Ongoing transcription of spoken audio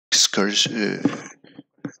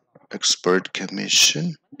Expert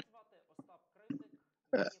Commission.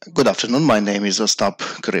 Good afternoon. My name is Ostap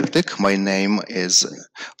Kryptik.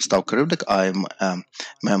 I'm a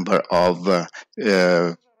member of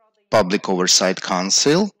Public Oversight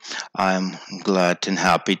Council. I'm glad and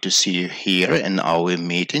happy to see you here in our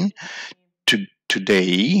meeting.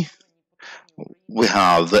 Today, we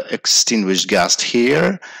have distinguished guests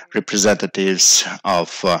here, representatives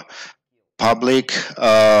of public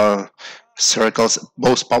circles,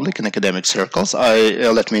 both public and academic circles.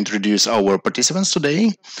 Let me introduce our participants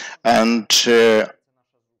today, and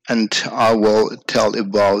I will tell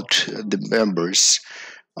about the members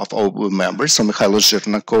of our members. So Mikhailo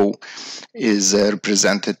Zhirnakov is a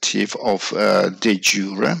representative of de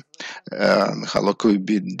jure. Mikhailo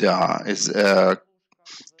Kuybida is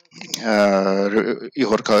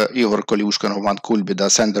Igor Koliushko and Roman Kulbida,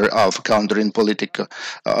 Center of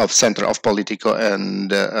Center of Political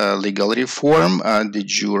and Legal Reform, de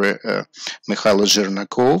jure Mikhailo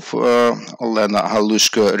Zhirnakov. Olena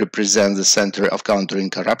Halushko represents the Center of Countering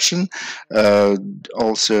Corruption.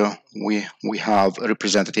 Also, we have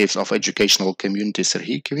representatives of educational community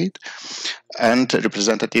Serhiy Kivit and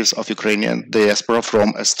representatives of Ukrainian diaspora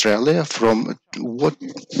from Australia. In what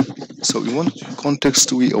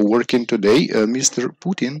context we are working today? Mr.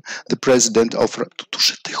 Putin, the president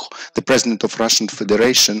of Russian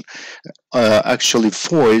Federation, actually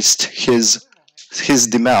voiced his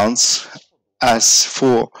demands as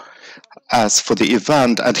for the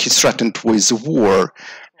event, and he threatened with war.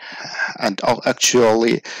 And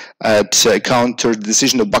actually countered the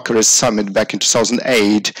decision of Bucharest summit back in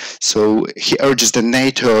 2008. So he urges the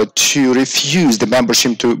NATO to refuse the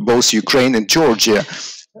membership to both Ukraine and Georgia.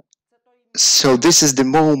 So this is the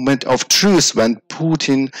moment of truth when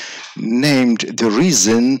Putin named the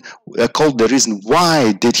reason, called the reason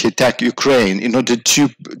why did he attack Ukraine, in order to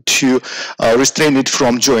restrain it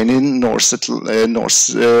from joining North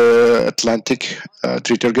Atlantic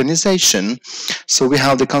Treaty Organization. So we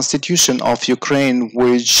have the Constitution of Ukraine,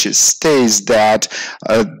 which states that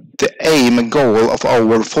the aim and goal of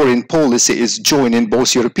our foreign policy is joining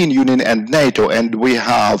both European Union and NATO, and we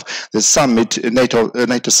have the summit, NATO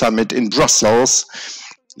summit in Brussels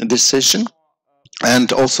decision.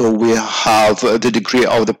 And also we have the decree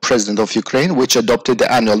of the President of Ukraine, which adopted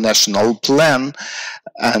the annual national plan,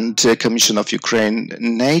 and the Commission of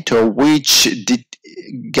Ukraine-NATO, which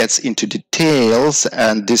gets into details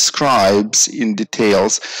and describes in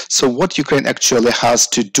details. So what Ukraine actually has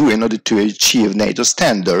to do in order to achieve NATO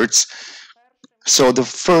standards. So the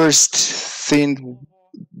first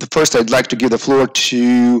I'd like to give the floor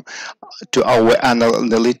to our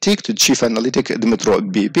chief analytic, Dmytro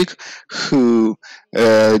Bibik, who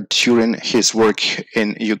during his work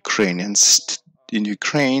in Ukraine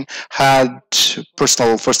had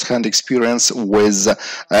personal first-hand experience with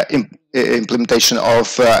implementation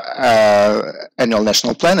of annual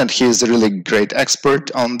national plan, and he is a really great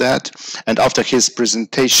expert on that. And after his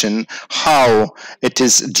presentation, how it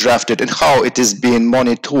is drafted and how it is being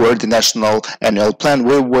monitored, the national annual plan,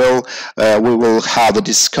 we will have a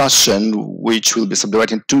discussion which will be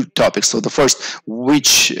subdivided in two topics. So the first,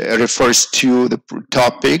 which refers to the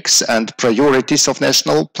topics and priorities of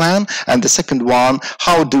national plan, and the second one,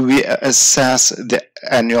 how do we assess the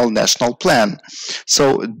annual national plan?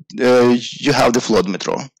 So you have the floor,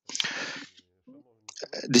 Dmytro.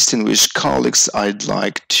 Distinguished colleagues, I'd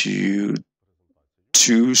like to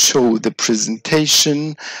show the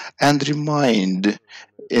presentation and remind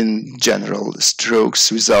in general strokes,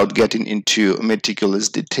 without getting into meticulous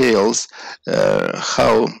details,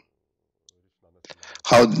 how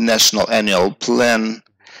the national annual plan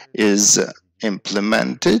is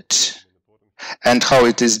implemented and how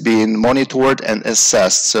it is being monitored and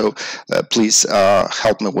assessed. So please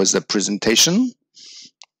help me with the presentation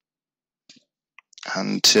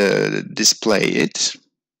and display it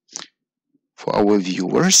for our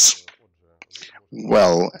viewers.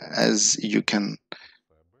 Well, as you can,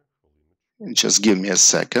 just give me a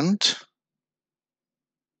second.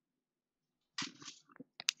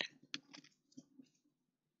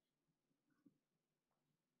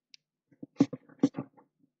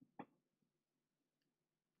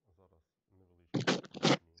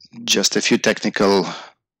 Just a few technical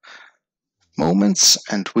moments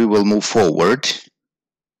and we will move forward.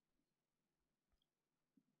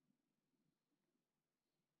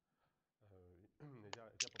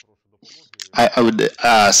 I would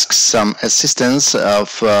ask some assistance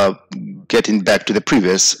of getting back to the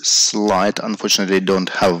previous slide. Unfortunately, I don't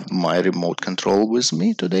have my remote control with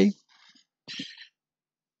me today.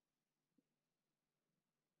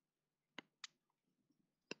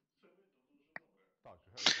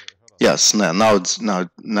 Yes, now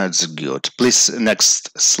it's good. Please,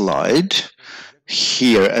 next slide.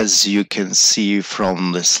 Here, as you can see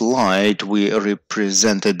from the slide, we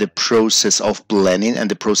represented the process of planning and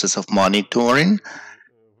the process of monitoring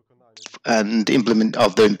and the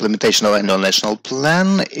implementation of annual national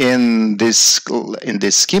plan in this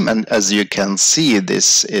scheme. And as you can see,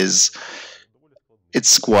 it's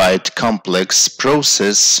quite complex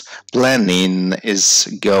process. Planning is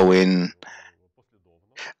going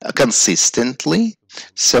consistently.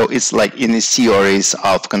 So it's like in a series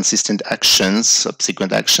of consistent actions,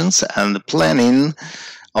 subsequent actions, and the planning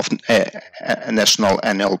of a national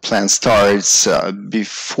annual plan starts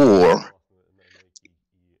before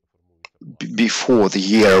the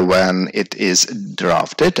year when it is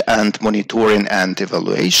drafted, and monitoring and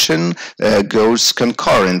evaluation goes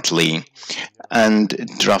concurrently. And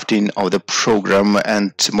drafting of the program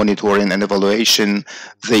and monitoring and evaluation,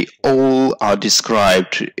 they all are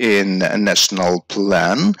described in a national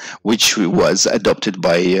plan, which was adopted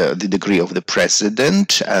by the decree of the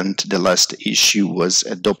president, and the last issue was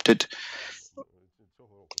adopted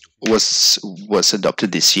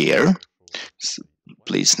this year.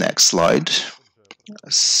 Please, next slide.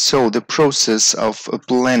 So the process of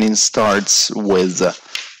planning starts with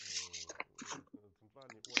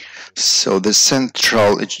the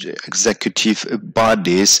central executive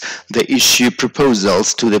bodies, they issue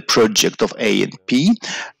proposals to the project of ANP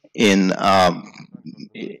and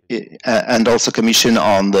also Commission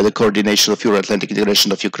on the coordination of Euro-Atlantic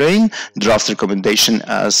integration of Ukraine, drafts recommendation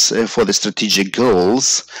as for the strategic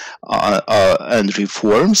goals and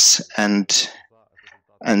reforms, and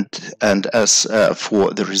as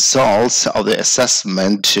for the results of the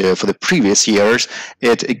assessment for the previous years,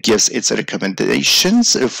 it gives its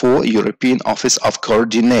recommendations for European Office of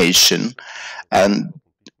Coordination and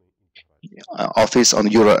Office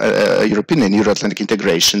on European and Euro-Atlantic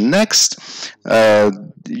integration. Next,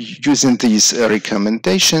 using these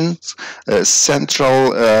recommendations,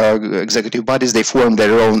 central executive bodies, they form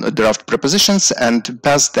their own draft propositions and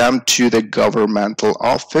pass them to the governmental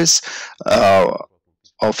office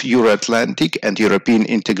of Euro-Atlantic and European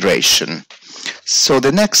integration. So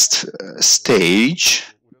the next stage,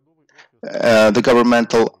 the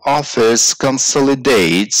governmental office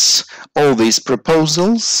consolidates all these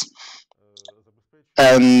proposals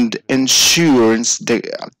and ensures the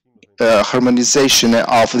harmonization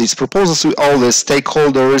of these proposals with all the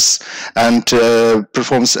stakeholders and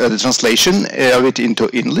performs the translation of it into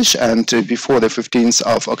English. And before the 15th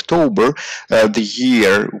of October, the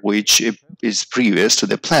year which is previous to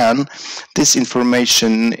the plan, this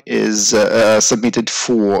information is submitted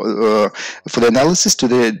for the analysis to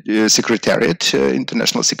the Secretariat,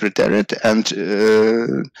 International Secretariat, and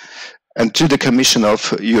to the Commission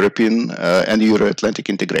of European and Euro-Atlantic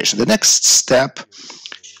integration. The next step,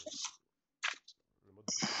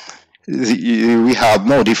 we have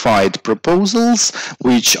modified proposals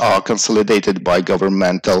which are consolidated by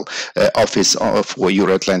governmental office for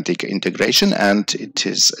Euro-Atlantic integration, and it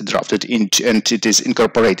is drafted into and it is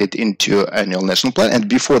incorporated into annual national plan, and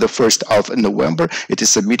before the 1st of November it is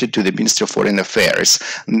submitted to the Ministry of Foreign Affairs.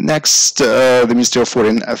 Next, the Ministry of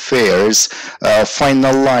Foreign Affairs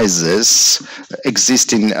finalizes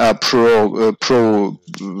existing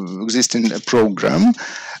program,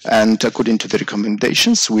 and according to the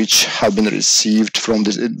recommendations which have been received from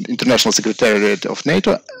the International Secretariat of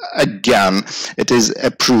NATO, again, it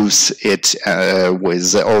approves it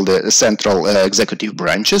with all the central executive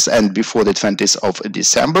branches, and before the 20th of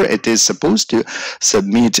December, it is supposed to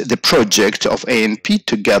submit the project of ANP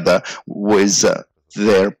together with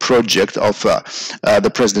their project of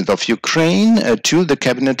the President of Ukraine to the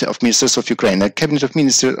Cabinet of Ministers of Ukraine. The Cabinet of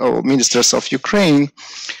Ministers of Ukraine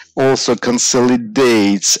also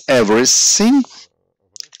consolidates everything,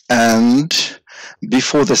 and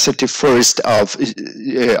before the 31st of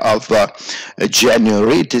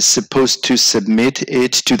January, it is supposed to submit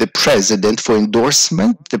it to the President for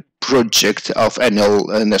endorsement, the project of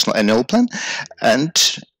national annual plan,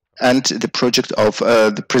 and the project of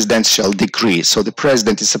the presidential decree. So the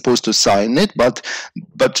president is supposed to sign it, but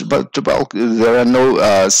well, there are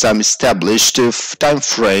no some established time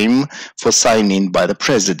frame for signing by the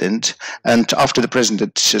president. And after the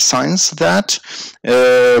president signs that,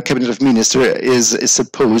 Cabinet of Ministers is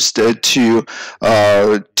supposed to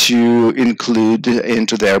include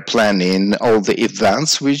into their planning all the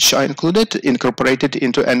events which are incorporated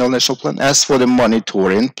into annual national plan. As for the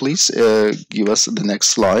monitoring, please give us the next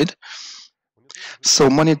slide. So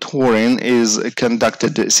monitoring is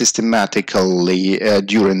conducted systematically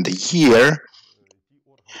during the year,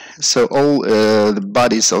 So all the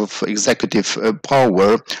bodies of executive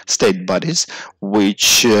power, state bodies,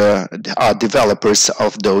 which are developers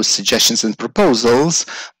of those suggestions and proposals,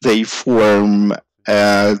 they form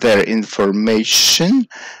their information,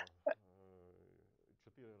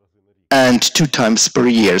 and 2 times per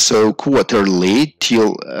year, so quarterly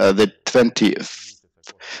till the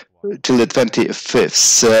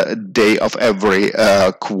 25th day of every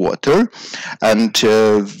quarter, and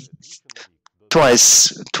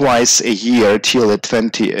twice a year till the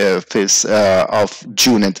 25th of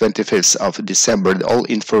June and 25th of December. All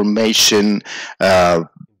information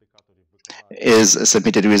is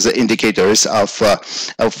submitted with the indicators of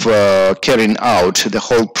carrying out the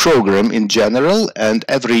whole program in general, and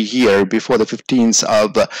every year before the 15th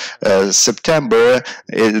of September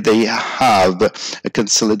they have a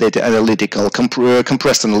consolidated analytical,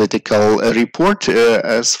 compressed analytical report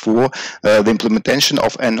as for the implementation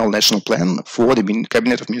of annual national plan for the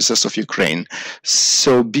Cabinet of Ministers of Ukraine.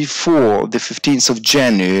 So before the 15th of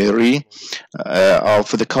January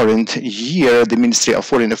of the current year, the Ministry of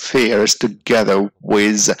Foreign Affairs, together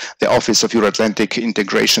with the Office of Euro-Atlantic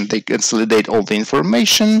Integration, they consolidate all the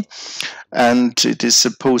information, and it is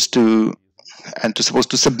supposed to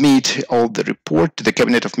submit all the report to the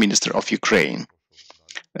Cabinet of Ministers of Ukraine.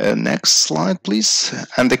 Next slide, please.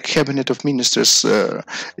 And the Cabinet of Ministers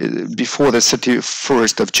before the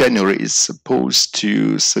 31st of January is supposed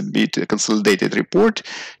to submit a consolidated report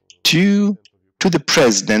to the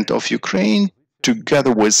President of Ukraine,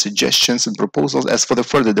 together with suggestions and proposals as for the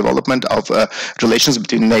further development of relations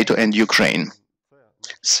between NATO and Ukraine.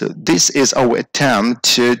 So this is our attempt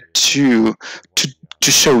to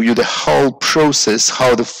show you the whole process,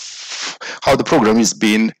 how the program is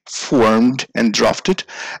being formed and drafted,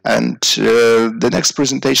 and the next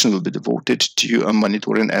presentation will be devoted to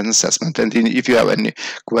monitoring and assessment. And if you have any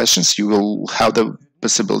questions, you will have the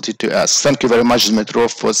possibility to ask. Thank you very much, Dmitro,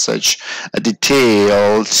 for such a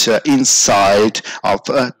detailed insight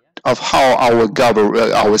of how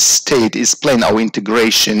our state is planning our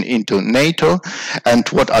integration into NATO, and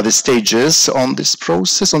what are the stages on this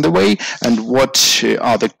process on the way, and what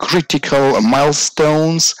are the critical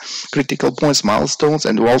points, milestones,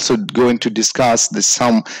 and we're also going to discuss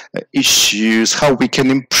some issues, how we can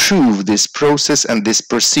improve this process and this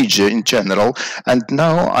procedure in general. And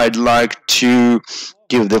now I'd like to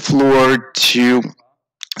give the floor to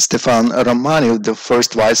Stefan Romanev, the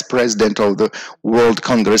first Vice President of the World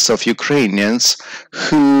Congress of Ukrainians,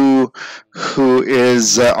 who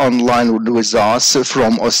is online with us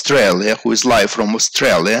from Australia, who is live from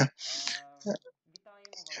Australia.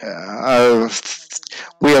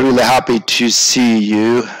 We are really happy to see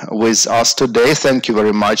you with us today. Thank you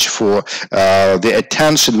very much for the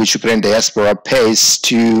attention which Ukraine diaspora pays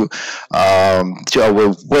to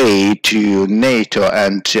our way to NATO,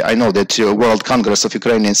 and I know that the World Congress of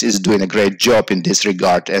Ukrainians is doing a great job in this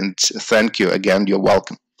regard, and thank you again. You're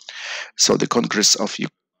welcome. So the Congress of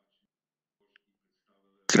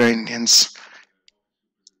Ukrainians,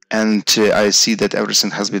 and I see that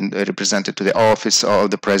everything has been represented to the office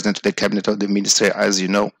of the president, to the cabinet of the ministry. As you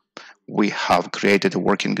know, we have created a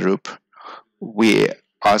working group. We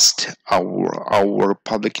asked our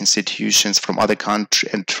public institutions from other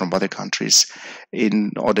countries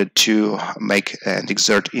in order to make and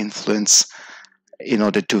exert influence, in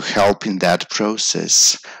order to help in that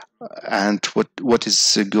process. And what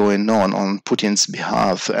is going on Putin's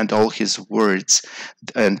behalf, and all his words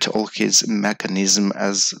and all his mechanism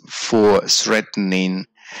as for threatening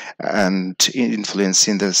and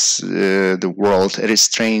influencing the world,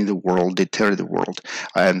 restraining the world, deter the world,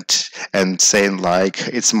 and saying like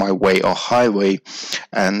it's my way or highway,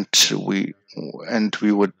 and we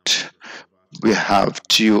have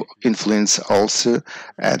to influence also,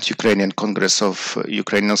 and Ukrainian Congress of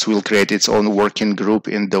Ukrainians will create its own working group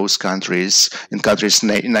in those countries,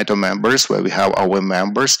 NATO members, where we have our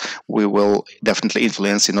members. We will definitely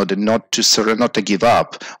influence in order not to give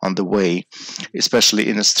up on the way, especially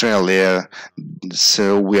in Australia.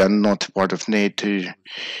 So we are not part of NATO.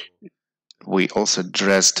 We also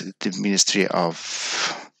addressed the Ministry of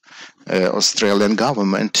Australian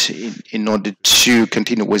government in order to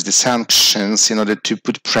continue with the sanctions, in order to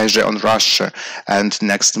put pressure on Russia. And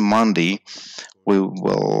next Monday we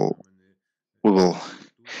will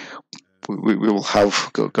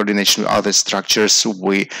have coordination with other structures.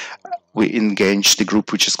 We engage the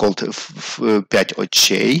group which is called Пять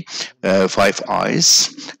очей, Five Eyes.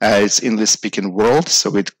 It's English-speaking world,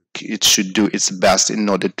 so it should do its best in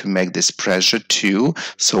order to make this pressure too.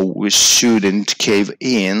 So we shouldn't cave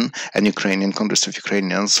in, and Ukrainian Congress of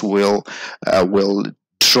Ukrainians will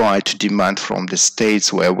try to demand from the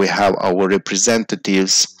states where we have our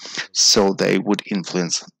representatives, so they would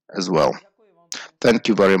influence as well. Thank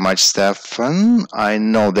you very much, Stefan. I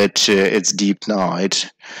know that it's deep night,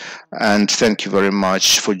 and thank you very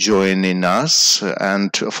much for joining us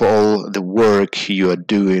and for all the work you are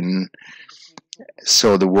doing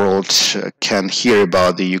so the world can hear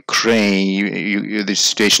about the Ukraine, the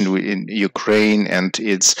situation in Ukraine, and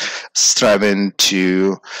it's striving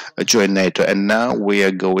to join NATO. And now we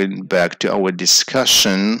are going back to our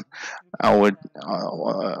discussion, our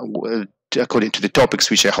according to the topics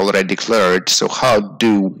which I already declared. So how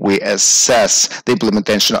do we assess the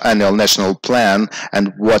implementation of annual national plan,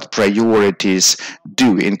 and what priorities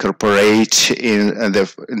do we incorporate in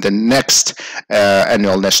the next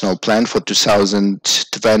annual national plan for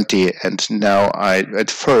 2020? And now at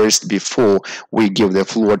first, before we give the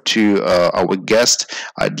floor to our guest,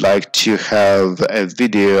 I'd like to have a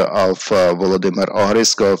video of Volodymyr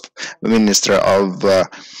Ohryskov, Minister of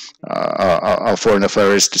Foreign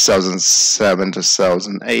Affairs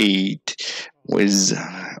 2007-2008, with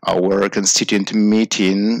our constituent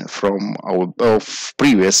meeting from our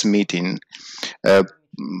previous meeting.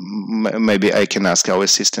 Maybe I can ask our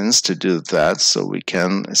assistants to do that so we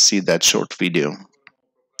can see that short video.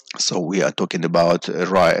 So we are talking about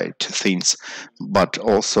right things, but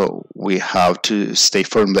also we have to stay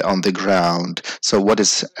firmly on the ground. So what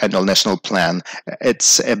is annual national plan?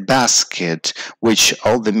 It's a basket which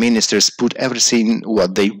all the ministers put everything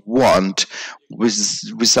what they want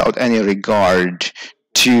without any regard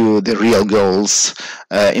to the real goals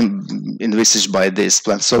envisaged by this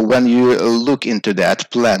plan. So when you look into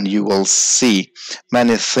that plan, you will see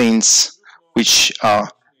many things which are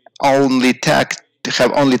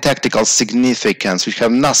have only tactical significance, which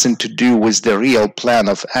have nothing to do with the real plan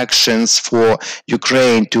of actions for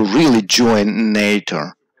Ukraine to really join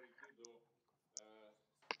NATO,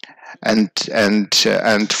 and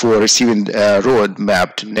for receiving a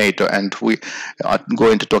roadmap to NATO. And we are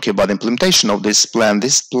going to talk about implementation of this plan.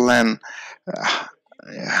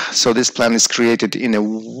 So this plan is created in a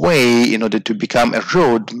way in order to become a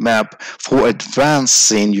roadmap for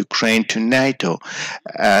advancing Ukraine to NATO,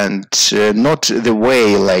 and not the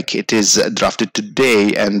way like it is drafted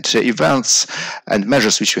today. And events and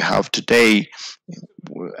measures which we have today,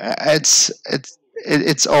 it's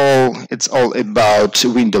all about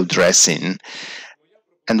window dressing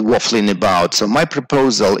and waffling about. So my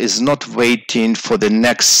proposal is not waiting for the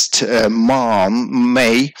next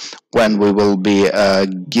May, when we will be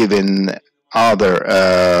given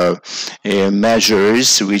other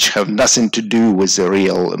measures which have nothing to do with the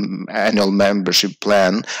real annual membership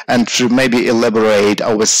plan, and to maybe elaborate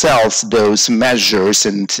ourselves those measures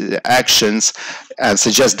and actions and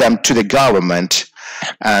suggest them to the government,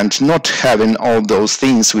 and not having all those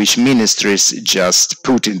things which ministries just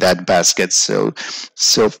put in that basket. So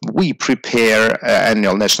we prepare an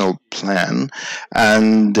annual national plan,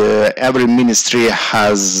 and every ministry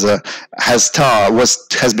has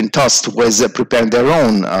been tasked with preparing their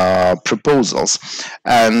own proposals.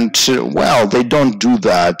 And well, they don't do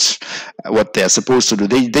that what they're supposed to do.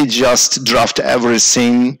 They just draft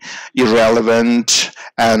everything irrelevant,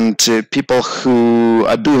 and people who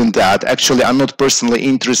are doing that actually are not personally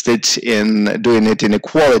interested in doing it in a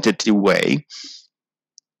qualitative way.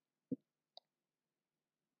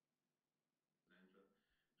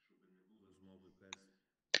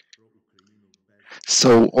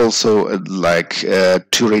 So also to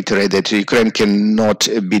reiterate that Ukraine cannot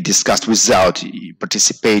be discussed without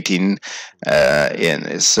participating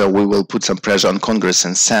in. So we will put some pressure on Congress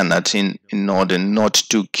and Senate in order not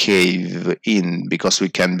to cave in, because we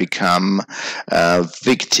can become a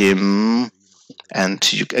victim. And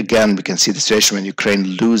again, we can see the situation when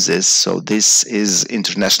Ukraine loses. So this is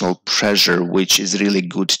international pressure, which is really a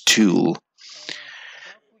good tool.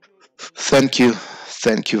 Thank you.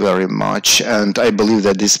 Thank you very much, and I believe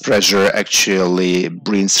that this pressure actually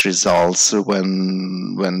brings results.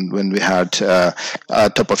 When we had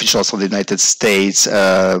top officials of the United States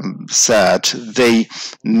said they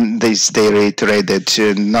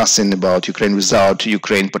reiterated nothing about Ukraine without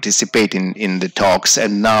Ukraine participating in the talks,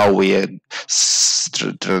 and now we are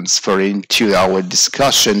transferring to our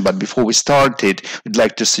discussion. But before we started, we'd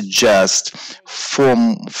like to suggest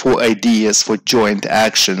four ideas for joint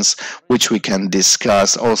actions which we can discuss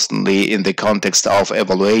only in the context of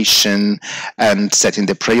evaluation and setting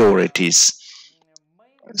the priorities.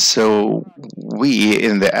 So we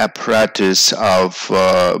in the apparatus of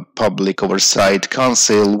Public Oversight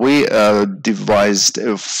Council, we devised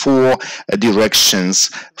four directions.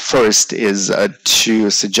 First is to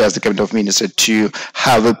suggest the Cabinet of Ministers to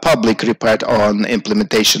have a public report on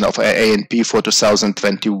implementation of ANP for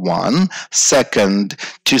 2021. Second,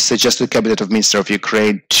 to suggest to the Cabinet of Ministers of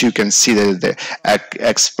Ukraine to consider the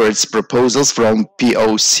experts' proposals from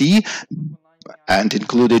POC and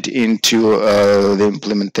included into the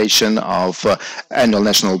implementation of annual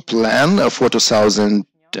national plan for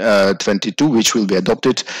 2022, which will be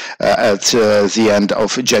adopted at the end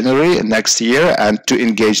of January next year, and to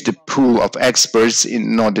engage the pool of experts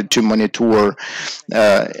in order to monitor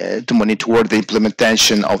the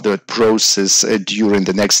implementation of the process during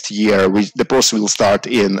the next year. The process will start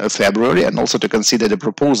in February, and also to consider the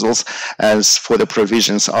proposals as for the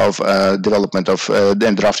provisions of development of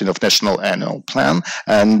and drafting of national annual plan.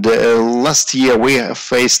 And last year we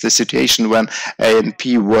faced a situation when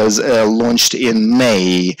ANP was launched in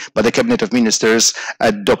May, but the Cabinet of Ministers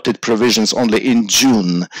adopted provisions only in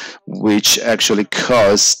June, which actually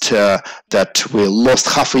caused that we lost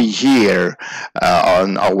half a year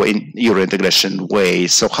on our Euro integration way.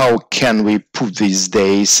 So how can we put these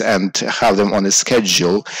days and have them on a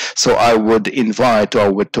schedule? So I would invite to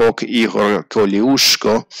our talk Igor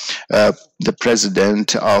Koliushko, the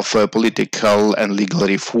president of Political and Legal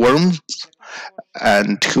Reform,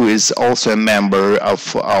 and who is also a member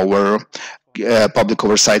of our Public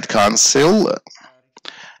Oversight Council,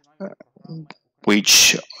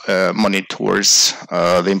 which monitors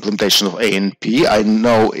the implementation of ANP. I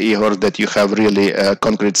know, Igor, that you have really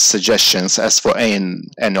concrete suggestions as for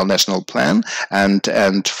annual national plan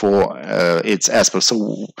and for its aspects.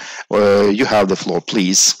 So you have the floor,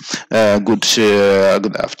 please. Good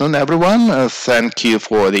afternoon, everyone. Thank you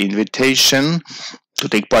for the invitation to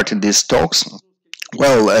take part in these talks.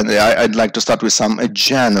 Well, and I'd like to start with some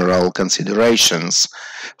general considerations.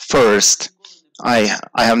 First, I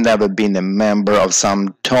have never been a member of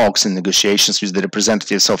some talks and negotiations with the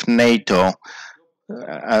representatives of NATO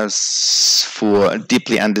as for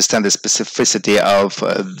deeply understand the specificity of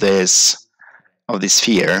this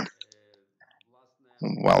sphere.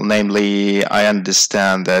 Well, namely, I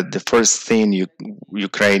understand that the first thing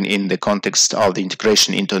Ukraine, in the context of the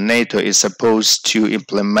integration into NATO, is supposed to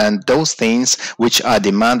implement those things which are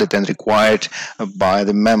demanded and required by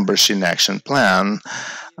the membership in action plan.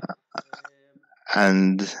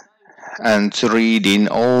 And reading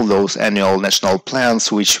all those annual national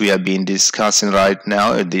plans which we have been discussing right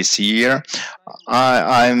now this year,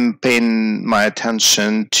 I'm paying my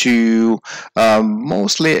attention to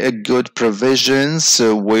mostly good provisions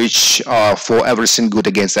which are for everything good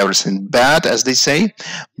against everything bad, as they say,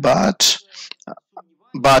 but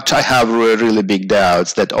I have really big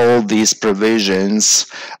doubts that all these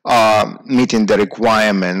provisions are meeting the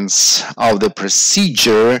requirements of the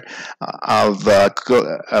procedure on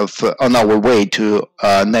our way to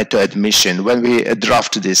NATO admission. When we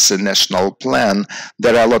draft this national plan,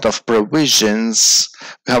 there are a lot of provisions.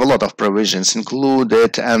 We have a lot of provisions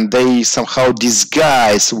included, and they somehow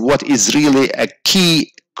disguise what is really a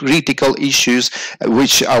key critical issues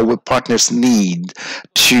which our partners need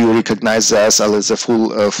to recognize us as a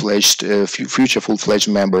full-fledged, future full-fledged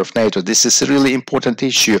member of NATO. This is a really important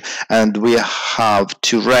issue, and we have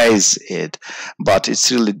to raise it. But it's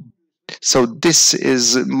really so. This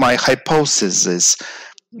is my hypothesis.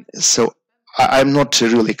 So I'm not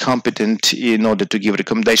really competent in order to give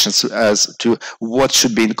recommendations as to what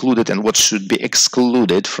should be included and what should be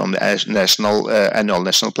excluded from the annual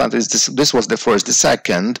national plan. This was the first. The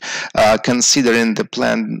second, considering the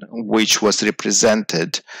plan which was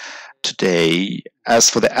represented today, as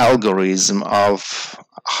for the algorithm of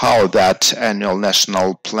how that annual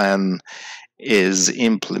national plan is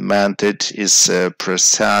implemented, is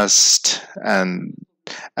processed, and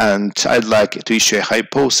I'd like to issue a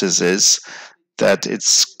hypothesis that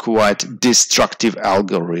it's quite destructive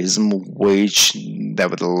algorithm, which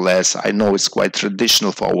nevertheless I know is quite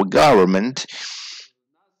traditional for our government,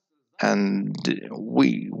 and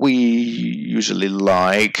we usually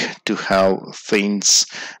like to have things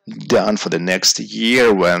done for the next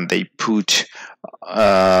year when they put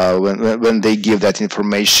when they give that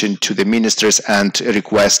information to the ministers and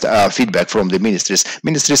request feedback from the ministers.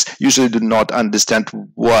 Ministers usually do not understand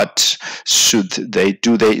what should they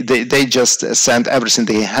do. They just send everything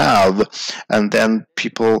they have, and then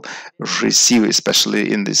people receive,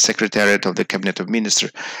 especially in the Secretariat of the Cabinet of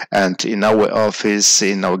Ministers and in our office,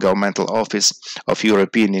 in our governmental office of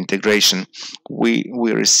European integration, we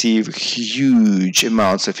receive huge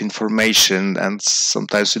amounts of information, and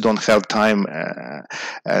sometimes we don't have time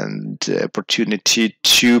and opportunity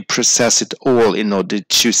to process it all in order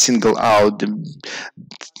to single out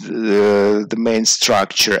the main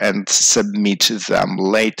structure and submit them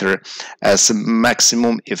later as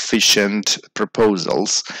maximum efficient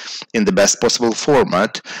proposals in the best possible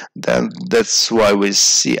format. Then that's why we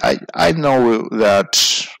see, I know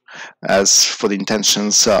that as for the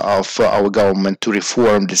intentions of our government to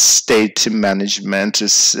reform the state management,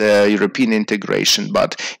 European integration,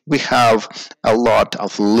 but we have a lot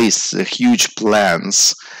of lists, huge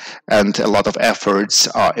plans, and a lot of efforts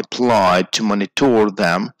are applied to monitor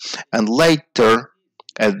them, and later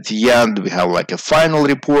at the end we have like a final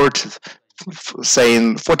report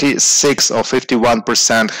saying 46 or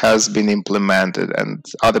 51% has been implemented and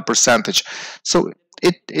other percentage. So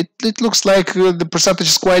it looks like the percentage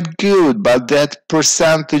is quite good, but that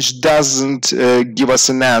percentage doesn't give us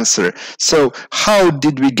an answer. So how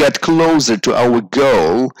did we get closer to our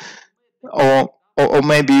goal? Or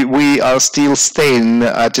maybe we are still staying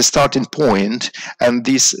at a starting point, and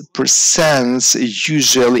these percents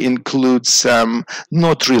usually include some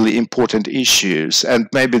not really important issues, and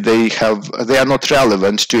maybe they are not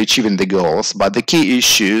relevant to achieving the goals, but the key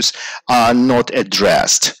issues are not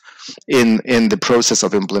addressed in the process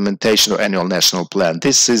of implementation of annual national plan.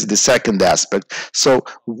 This is the second aspect. So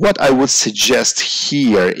what I would suggest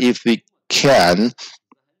here, if we can,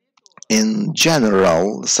 in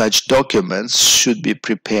general, such documents should be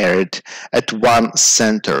prepared at one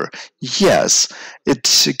center. Yes,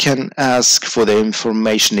 it can ask for the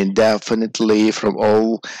information indefinitely from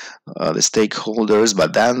all the stakeholders,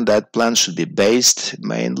 but then that plan should be based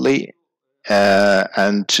mainly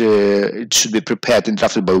and it should be prepared and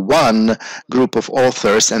drafted by one group of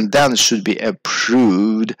authors, and then should be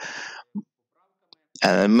approved,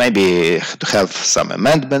 maybe to have some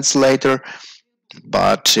amendments later.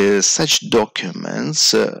 But such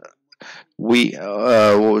documents we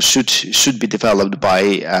should be developed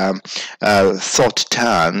by thought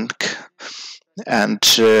tank, and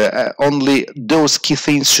only those key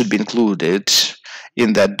things should be included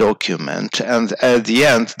in that document, and at the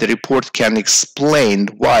end the report can explain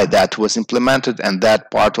why that was implemented and that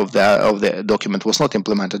part of the document was not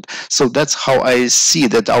implemented. So that's how I see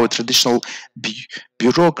that our traditional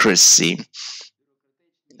bureaucracy,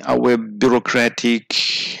 our bureaucratic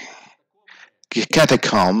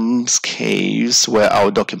catacombs, caves where our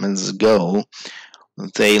documents go,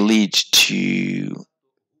 they lead to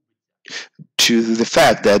the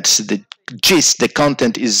fact that the gist, the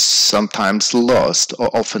content, is sometimes lost or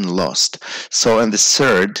often lost. So, and the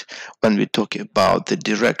third, when we talk about the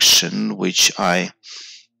direction which I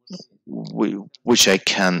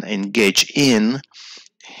can engage in,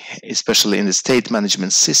 especially in the state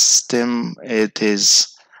management system, it is,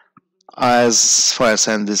 as far as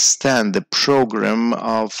I understand, the program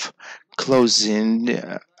of closing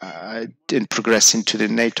and progressing to the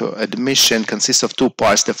NATO admission consists of two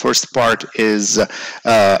parts. The first part is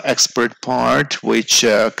expert part, which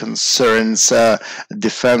concerns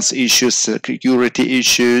defense issues, security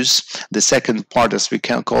issues. The second part, as we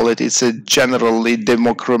can call it, is a generally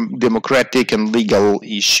democratic and legal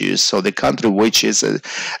issues. So the country which is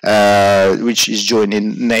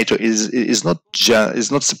joining NATO is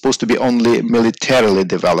not supposed to be only militarily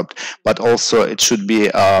developed, but also it should be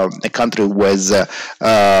a country with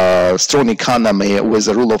strong economy, with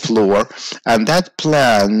the rule of law, and that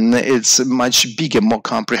plan is much bigger, more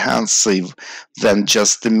comprehensive than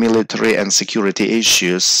just the military and security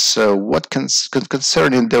issues. So what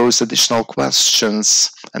concerning those additional questions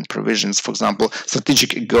and provisions, for example,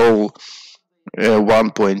 strategic goal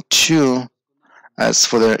 1.2, as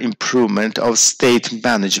for the improvement of state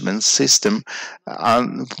management system, I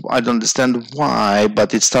don't understand why,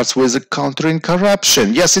 but it starts with countering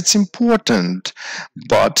corruption. Yes, it's important,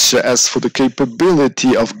 but as for the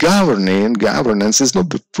capability of governance is not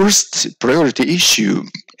the first priority issue.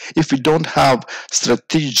 If we don't have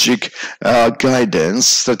strategic guidance,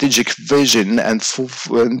 strategic vision, and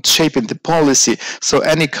shaping the policy, so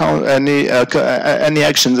any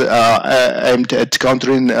actions aimed at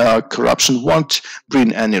countering corruption won't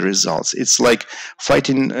bring any results. It's like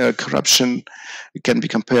fighting corruption can be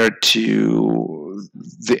compared to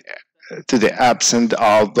the absence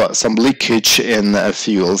of some leakage in a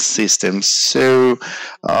fuel system. So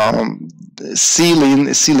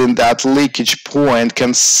sealing that leakage point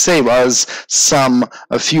can save us some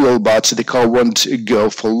fuel, but the car won't go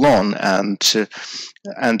for long.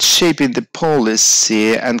 And shaping the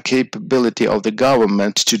policy and capability of the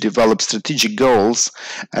government to develop strategic goals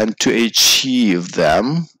and to achieve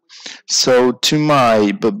them. So, to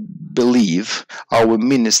my belief, our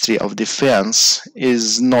Ministry of Defense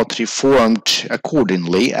is not reformed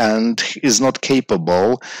accordingly and is not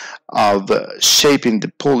capable of shaping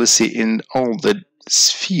the policy in all the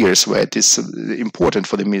spheres where it is important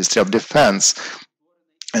for the Ministry of Defense.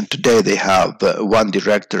 And today they have one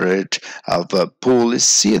directorate of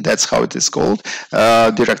policy, that's how it is called,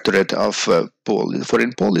 directorate of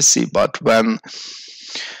foreign policy.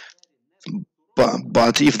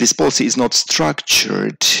 But if this policy is not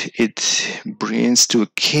structured, it brings to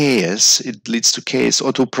chaos, it leads to chaos,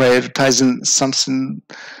 or to prioritizing something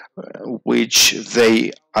which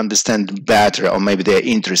they understand better, or maybe they're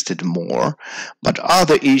interested more. But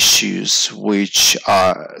other issues which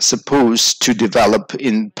are supposed to develop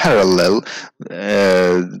in parallel,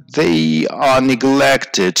 they are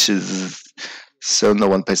neglected, so no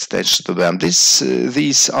one pays attention to them.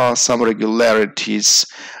 These are some regularities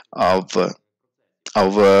of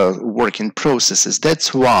working processes.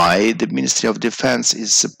 That's why the Ministry of Defense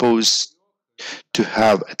is supposed to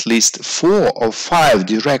have at least 4 or 5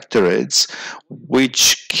 directorates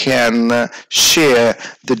which can share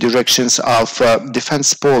the directions of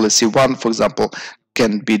defense policy. One, for example,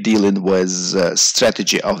 can be dealing with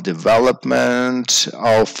strategy of development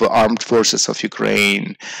of armed forces of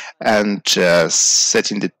Ukraine and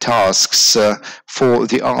setting the tasks for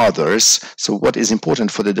the others. So what is important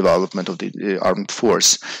for the development of the armed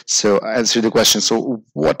force? So answer the question, so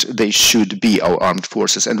what they should be, our armed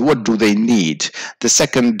forces, and what do they need? The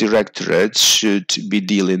second directorate should be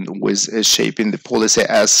dealing with shaping the policy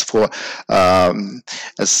as for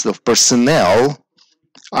personnel.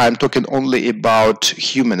 I'm talking only about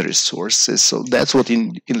human resources, so that's what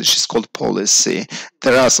in English is called policy.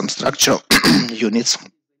 There are some structural units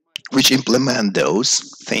which implement those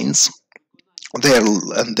things on their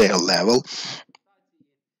level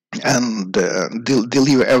and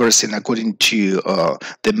deliver everything according to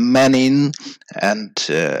the manning and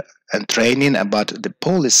training. About the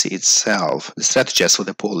policy itself, the strategies for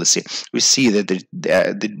the policy, we see that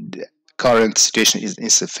the current situation is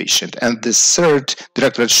insufficient, and the third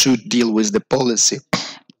directorate should deal with the policy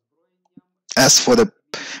as for the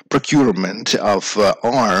procurement of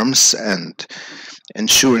arms and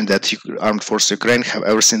ensuring that armed forces of Ukraine have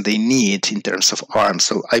everything they need in terms of arms.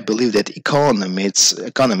 So I believe that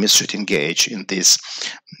economists should engage in this.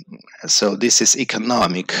 So this is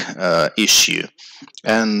economic issue.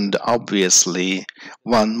 And obviously,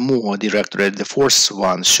 one more directorate, the fourth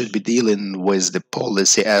one, should be dealing with the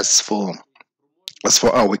policy as for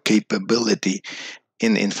our capability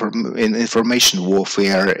in information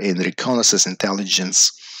warfare, in reconnaissance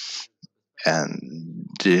intelligence, and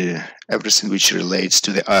everything which relates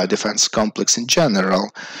to the defense complex in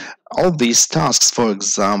general. All these tasks, for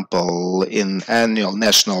example, in annual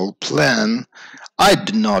national plan, I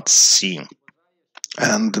do not see.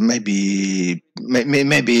 And maybe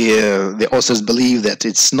the authors believe that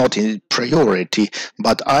it's not a priority,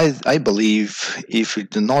 but I believe if we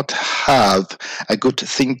do not have a good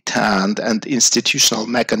think tank and institutional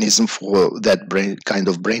mechanism for that kind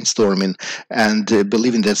of brainstorming, and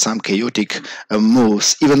believing that some chaotic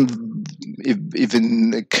moves, even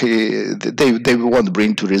they won't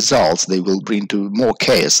bring to results, they will bring to more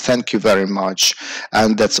chaos. Thank you very much,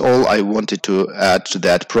 and that's all I wanted to add to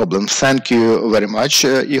that problem. Thank you very much,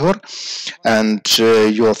 Igor, and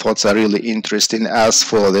your thoughts are really interesting. As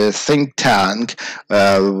for the think tank,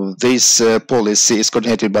 this policy is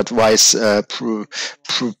coordinated by Vice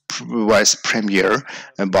Premier,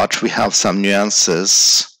 but we have some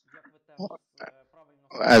nuances.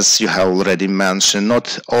 As you have already mentioned,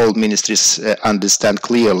 not all ministries understand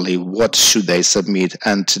clearly what should they submit,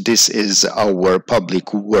 and this is our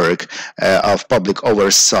public work of Public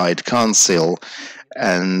Oversight Council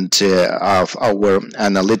and of our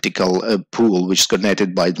analytical pool, which is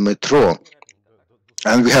coordinated by Metro.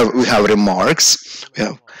 And we have remarks.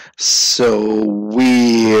 So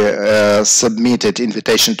we submitted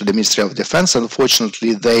invitation to the Ministry of Defense.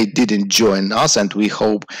 Unfortunately, they didn't join us, and we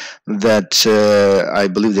hope that I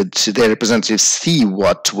believe that their representatives see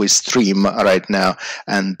what we stream right now,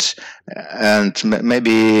 and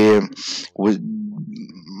maybe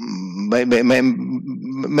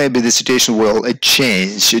maybe the situation will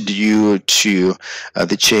change due to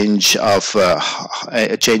the change of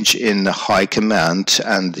a change in high command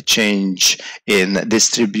and the change in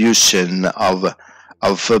distribution of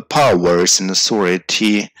powers and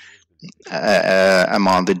authority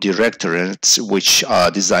among the directorates which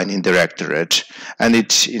are designing directorate, and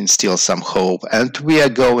it instills some hope. And we are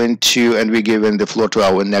we're giving the floor to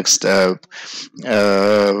our next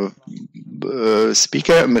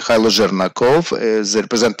speaker, Mikhailo Zhernakov, is the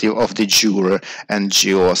representative of the juror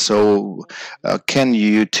NGO. So can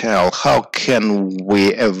you tell how can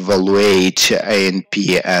we evaluate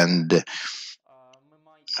ANP and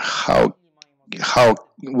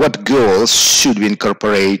what goals should we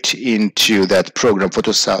incorporate into that program for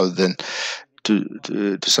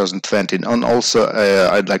 2020? And also,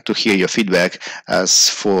 I'd like to hear your feedback as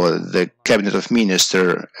for the Cabinet of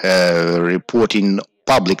Ministers reporting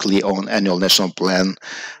publicly on annual national plan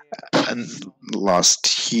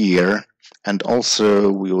last year. And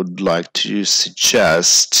also, we would like to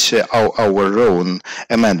suggest our own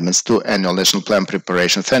amendments to annual national plan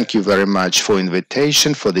preparation. Thank you very much for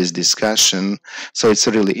invitation for this discussion. So it's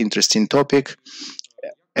a really interesting topic,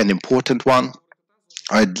 an important one.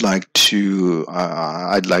 I'd like to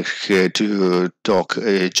talk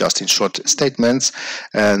just in short statements,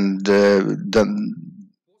 and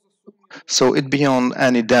so it beyond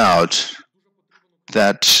any doubt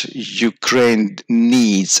that Ukraine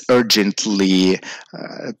needs urgently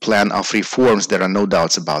a plan of reforms. There are no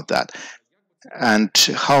doubts about that. And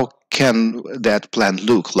how can that plan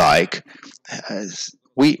look like?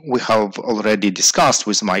 We have already discussed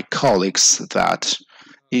with my colleagues that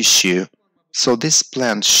issue. So this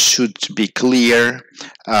plan should be clear.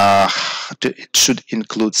 It should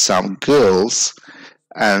include some goals,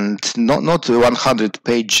 and not 100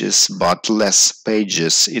 pages, but less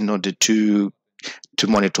pages in order to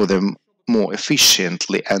monitor them more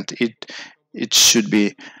efficiently. And it should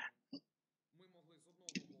be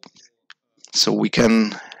so we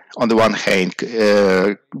can, on the one hand,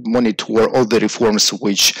 monitor all the reforms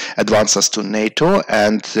which advance us to NATO,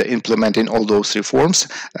 and implementing all those reforms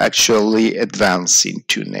actually advancing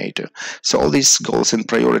to NATO. So all these goals and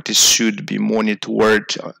priorities should be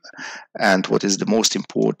monitored, and what is the most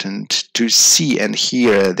important, to see and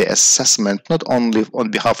hear the assessment not only on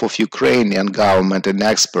behalf of Ukrainian government and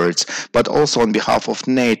experts, but also on behalf of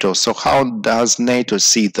NATO. So how does NATO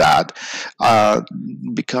see that?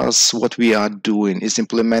 Because what we are doing is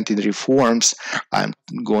implementing reforms. I'm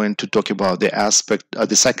going to talk about the aspect,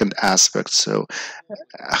 the second aspect. So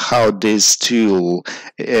how this tool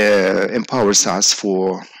empowers us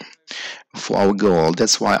for our goal.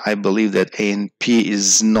 That's why I believe that ANP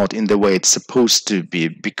is not in the way it's supposed to be,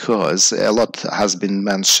 because a lot has been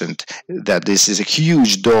mentioned that this is a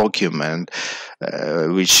huge document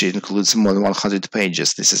which includes more than 100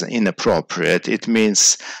 pages. This is inappropriate. It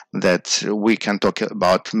means that we can talk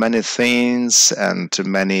about many things and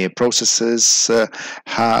many processes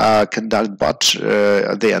conduct, but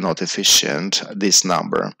they are not efficient, this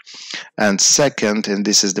number. And second, and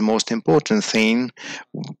this is the most important thing,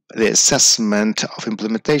 the assessment of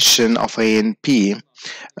implementation of ANP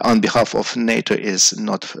on behalf of NATO is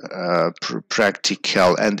not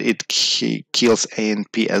practical, and it kills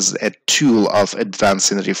ANP as a tool of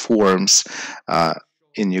advancing reforms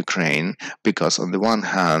in Ukraine. Because on the one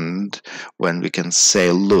hand, when we can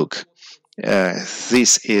say, look,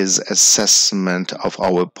 this is assessment of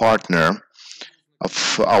our partner,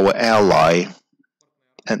 of our ally,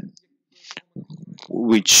 and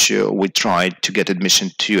which we tried to get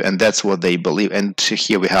admission to, and that's what they believe. And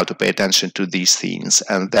here we have to pay attention to these things,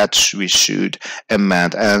 and that we should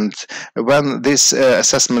amend. And when this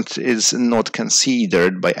assessment is not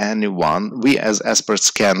considered by anyone, we as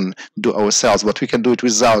experts can do ourselves, but we can do it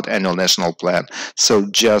without annual national plan. So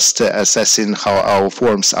just assessing how our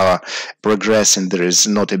forms are progressing, there is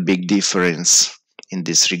not a big difference in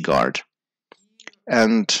this regard.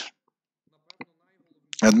 And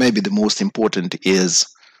maybe the most important is,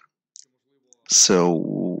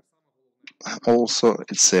 so also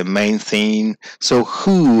it's a main thing, so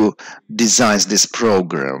who designs this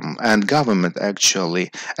program? And government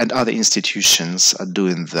actually and other institutions are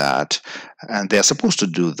doing that, and they are supposed to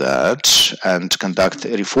do that and conduct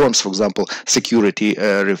reforms. For example, security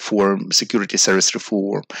reform, security service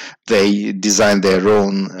reform. They design their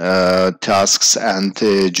own tasks, and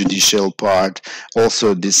the judicial part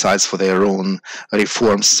also decides for their own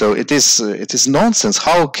reforms. So it is nonsense.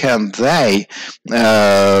 How can they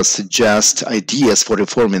suggest ideas for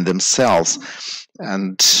reforming themselves?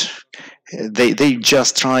 And they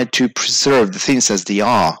just try to preserve the things as they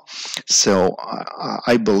are. So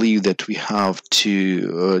I believe that we have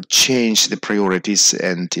to change the priorities,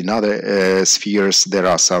 and in other spheres there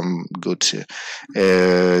are some good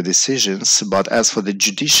decisions. But as for the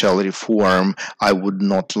judicial reform, I would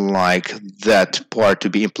not like that part to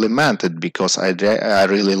be implemented, because I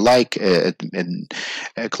really like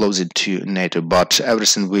closing to NATO, but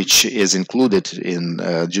everything which is included in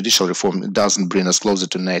judicial reform doesn't bring us closer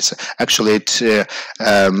to NATO. Actually, Actually,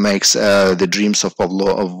 it makes the dreams of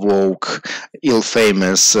Pavlo Volk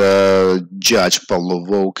ill-famous judge Pavlo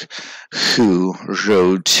Volk, who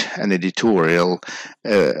wrote an editorial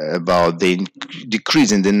about the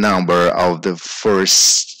decrease in the number of the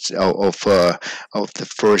first of the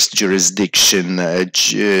first jurisdiction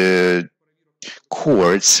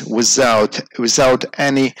courts without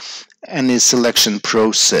any selection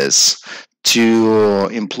process to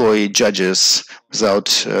employ judges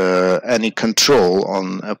without any control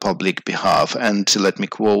on a public behalf. And let me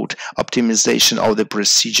quote, optimization of the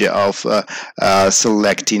procedure of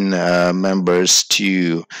selecting members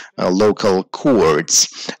to local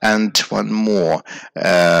courts. And one more,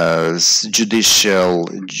 judicial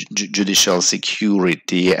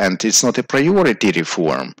security. And it's not a priority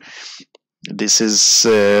reform. This is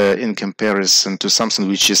in comparison to something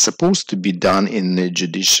which is supposed to be done in the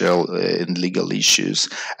judicial and legal issues,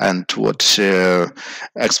 and what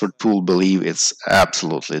expert pool believe it's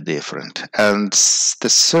absolutely different. And the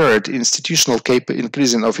third,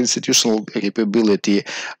 increasing of institutional capability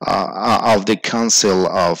of the Council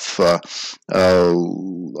of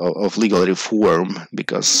Legal Reform,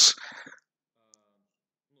 because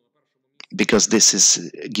this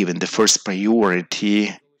is given the first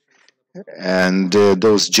priority. And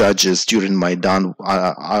those judges during Maidan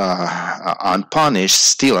are unpunished,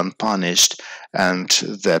 still unpunished, and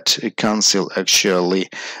that council actually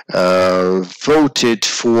voted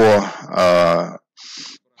for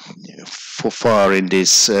firing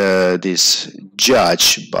this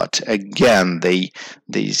judge, but again they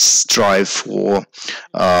strive for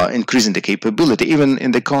increasing the capability, even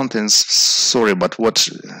in the contents. Sorry, but what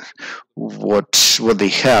they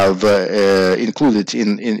have included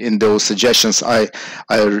in those suggestions, I'm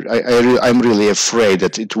really afraid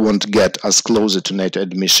that it won't get us closer to NATO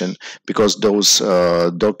admission, because those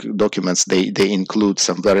documents they include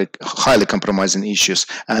some very highly compromising issues.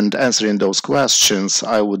 And answering those questions,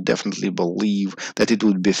 I would definitely believe that it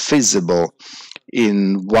would be feasible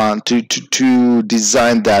in one to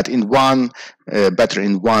design that in one better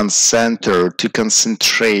in one center, to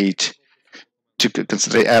concentrate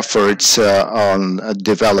efforts on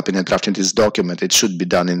developing and drafting this document. It should be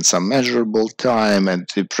done in some measurable time, and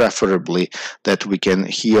preferably that we can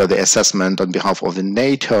hear the assessment on behalf of the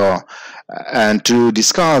NATO and to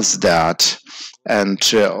discuss that. And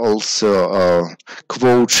also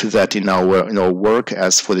quote that in our work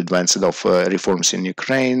as for the advancement of reforms in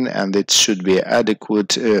Ukraine, and it should be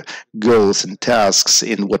adequate goals and tasks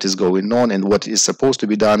in what is going on and what is supposed to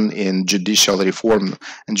be done in judicial reform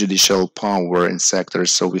and judicial power in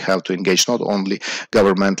sectors. So we have to engage not only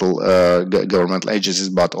governmental agencies,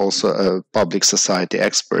 but also public society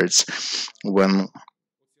experts when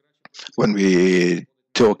we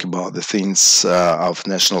talk about the things of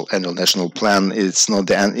annual national plan. It's not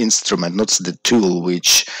the instrument, not the tool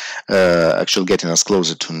which actually getting us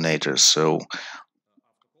closer to NATO. So,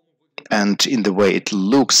 and in the way it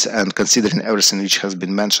looks, and considering everything which has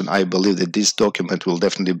been mentioned, I believe that this document will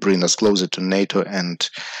definitely bring us closer to NATO, and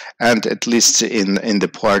at least in the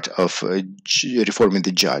part of reforming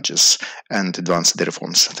the judges and advancing the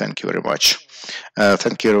reforms. Thank you very much.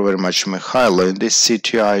 Thank you very much, Mikhailo. In this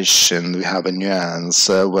situation, we have a nuance.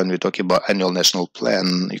 When we talk about annual national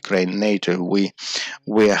plan, Ukraine-NATO, we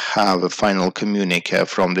have a final communique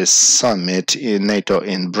from this summit in NATO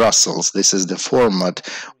in Brussels. This is the format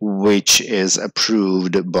which is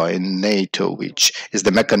approved by NATO, which is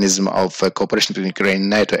the mechanism of cooperation between Ukraine and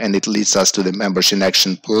NATO, and it leads us to the membership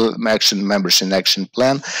action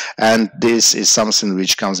plan. And this is something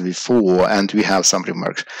which comes before, and we have some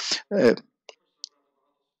remarks.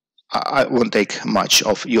 I won't take much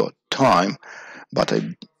of your time, but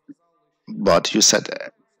you said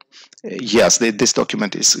yes, this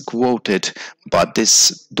document is quoted, but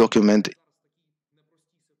this document.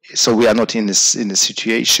 So we are not in a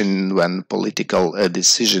situation when political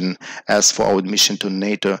decision as for our admission to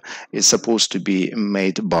NATO is supposed to be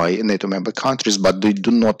made by NATO member countries, but they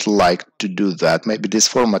do not like to do that. Maybe this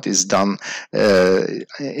format is done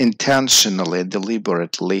intentionally,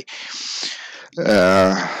 deliberately,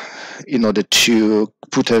 in order to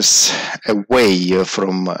put us away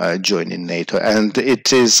from joining NATO. And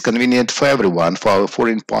it is convenient for everyone, for our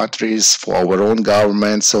foreign partners, for our own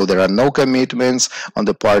government. So there are no commitments on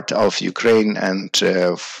the part of Ukraine and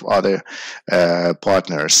other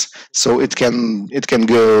partners. So it can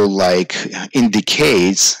go like in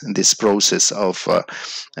decades, this process of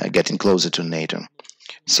getting closer to NATO.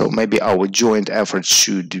 So maybe our joint effort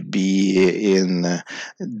should be in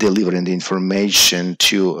delivering the information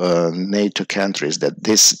to NATO countries that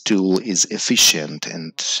this tool is efficient,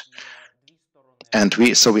 And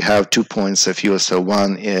we have 2 points of view. So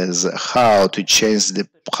one is how to change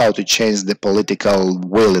the political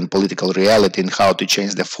will and political reality, and how to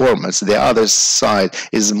change the formats. The other side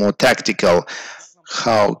is more tactical.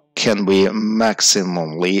 How can we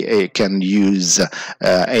maximally can use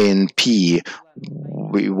ANP,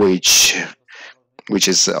 which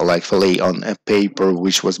is like fillet on a paper,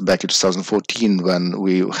 which was back in 2014 when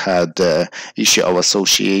we had the issue of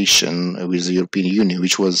association with the European Union,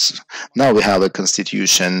 which was, now we have a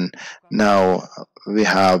constitution, now we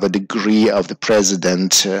have a degree of the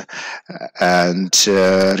president and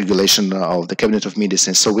regulation of the cabinet of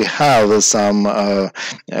ministers. So we have some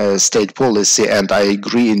state policy, and I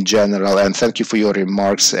agree in general, and thank you for your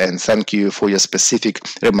remarks, and thank you for your specific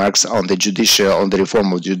remarks on the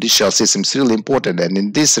reform of judicial system. It's really important, and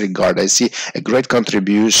in this regard I see a great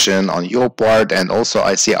contribution on your part, and also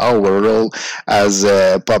I see our role as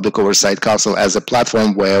a public oversight council as a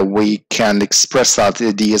platform where we can express our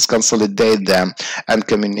ideas, consolidate them, and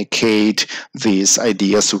communicate these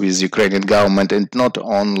ideas with Ukrainian government, and not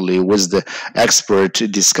only with the expert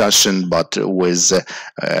discussion, but with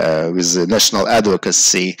national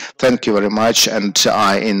advocacy. Thank you very much, and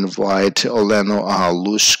I invite Oleno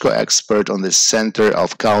Ahalushko, expert on the Center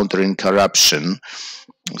of Countering Corruption.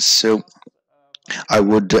 So I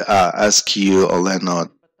would ask you, Oleno,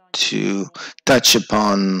 to touch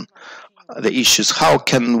upon the issues. How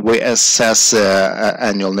can we assess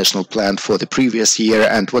annual national plan for the previous year,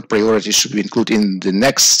 and what priorities should we include in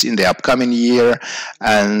the upcoming year,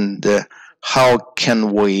 and how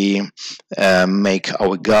can we make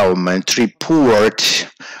our government report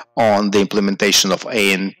on the implementation of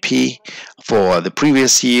ANP for the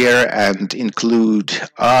previous year and include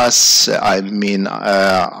us, I mean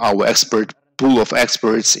our expert pool of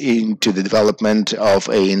experts, into the development of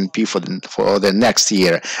ANP for the next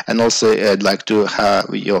year. And also I'd like to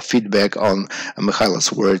have your feedback on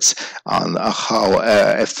Mikhailo's words on how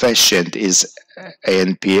efficient is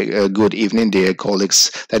ANP. Good evening, dear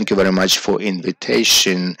colleagues. Thank you very much for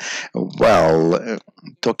invitation. Well,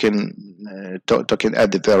 talking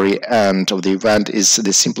at the very end of the event is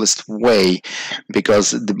the simplest way,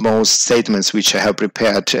 because the most statements which I have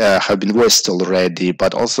prepared have been voiced already,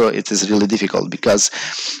 but also it is really difficult because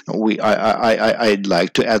I'd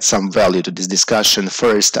like to add some value to this discussion.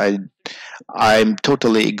 First, I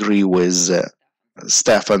totally agree with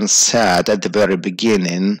Stefan said at the very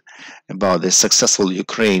beginning about the successful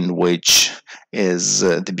Ukraine, which is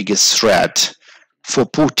the biggest threat for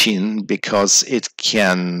Putin, because it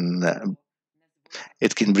can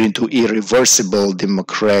bring to irreversible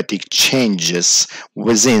democratic changes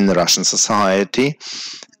within Russian society,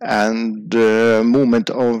 and the movement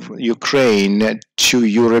of Ukraine to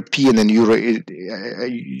European and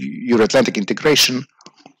Euro-Atlantic integration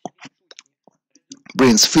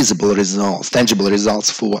brings feasible results, tangible results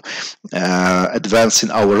for advancing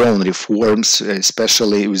our own reforms,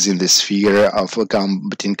 especially within the sphere of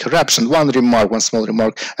combating corruption. One small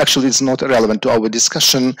remark, actually it's not relevant to our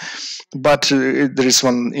discussion, but there is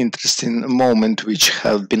one interesting moment which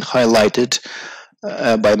have been highlighted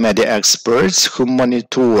by media experts who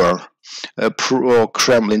monitor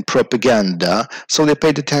pro-Kremlin propaganda. So they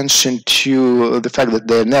paid attention to the fact that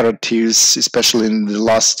their narratives, especially in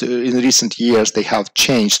recent years, they have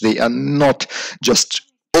changed. They are not just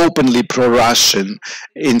openly pro-Russian.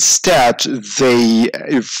 Instead, they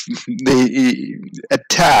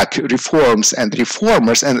attack reforms and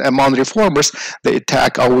reformers, and among reformers, they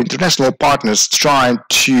attack our international partners, trying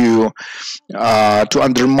to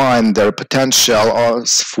undermine their potential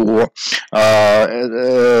for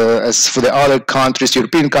the other countries,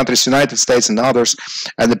 European countries, United States, and others,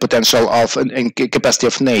 and the potential of and capacity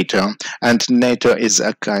of NATO. And NATO is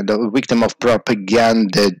a kind of victim of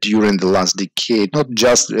propaganda during the last decade, not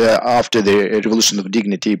just after the Revolution of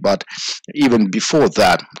Dignity, but even before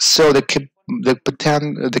that. So the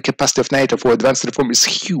capacity of NATO for advanced reform is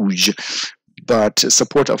huge, but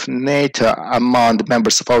support of NATO among the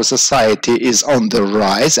members of our society is on the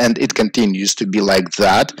rise, and it continues to be like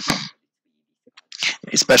that,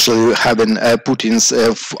 especially having Putin's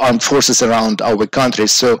armed forces around our country.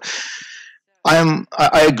 So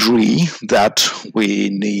I agree that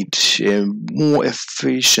we need more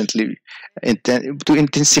efficiently to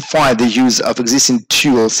intensify the use of existing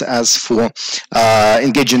tools as for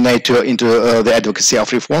engaging NATO into the advocacy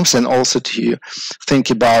of reforms, and also to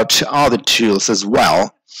think about other tools as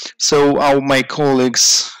well. So my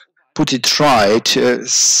colleagues put it right.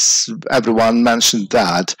 Everyone mentioned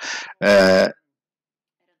that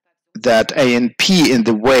that ANP, in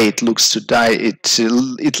the way it looks today,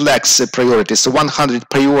 it lacks priorities. So 100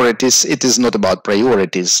 priorities, it is not about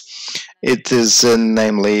priorities. It is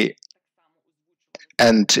namely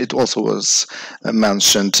and it also was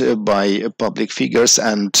mentioned by public figures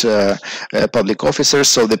and public officers.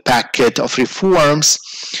 So the packet of reforms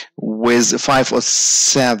with 5 or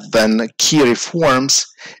 7 key reforms,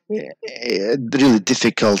 really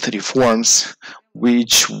difficult reforms,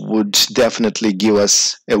 which would definitely give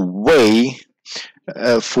us a way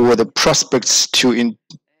for the prospects to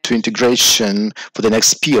integration for the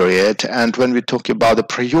next period. And when we talk about the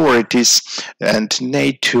priorities, and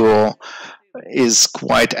NATO is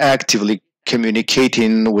quite actively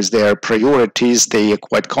communicating with their priorities, they are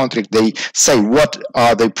quite concrete. They say what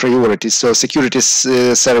are the priorities. So security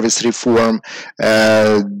service reform,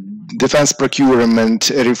 defense procurement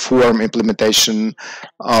reform, implementation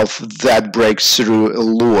of that breakthrough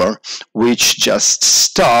law, which just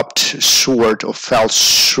stopped short or fell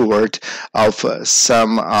short of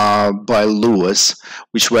some bylaws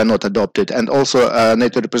which were not adopted. And also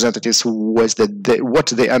NATO representatives was that what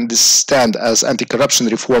they understand as anti-corruption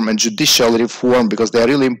reform and judicial reform, because they are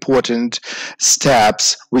really important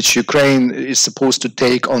steps which Ukraine is supposed to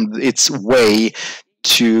take on its way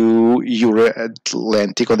to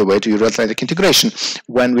Euro-Atlantic, on the way to Euro-Atlantic integration.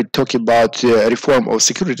 When we talk about reform of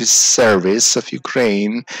security service of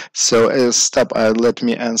Ukraine, so let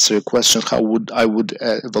me answer your question, how would I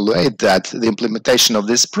evaluate that, the implementation of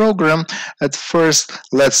this program. At first,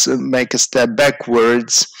 let's make a step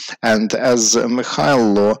backwards, and as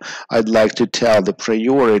Mikhailo, I'd like to tell the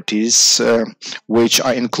priorities which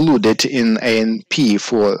are included in ANP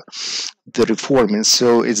for the reforming.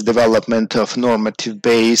 So it's development of normative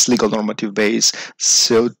base, legal normative base.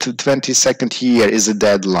 So to 22nd year is a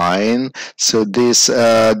deadline. So this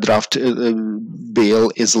draft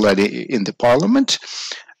bill is already in the parliament,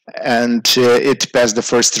 and it passed the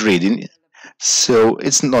first reading. So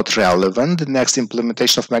it's not relevant. The next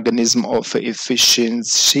implementation of mechanism of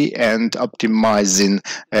efficiency and optimizing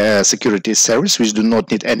security service, which do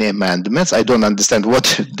not need any amendments. I don't understand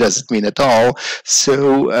what does it mean at all.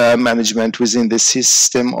 So management within the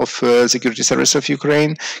system of security service of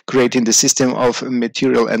Ukraine, creating the system of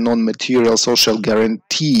material and non-material social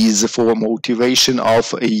guarantees for motivation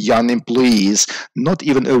of young employees. Not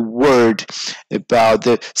even a word about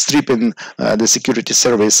the stripping the security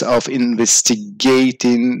service of investigating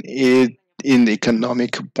it in the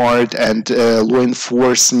economic part and law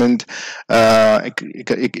enforcement,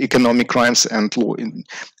 economic crimes and law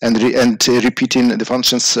and repeating the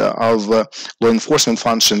functions of law enforcement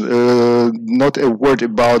function. Not a word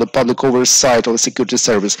about the public oversight of the security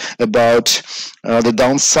service, about the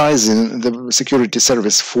downsizing the security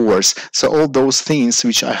service force. So all those things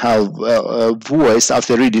which I have voiced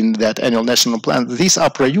after reading that annual national plan, these are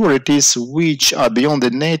priorities which are beyond the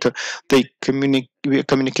NATO. They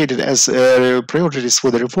communicated as priorities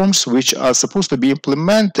for the reforms which are supposed to be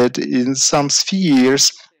implemented in some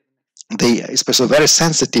spheres. They, especially very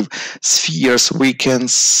sensitive spheres, we can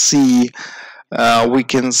see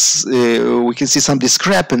some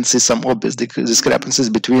discrepancies, some obvious discrepancies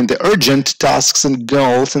between the urgent tasks and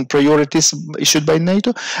goals and priorities issued by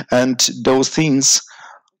NATO and those things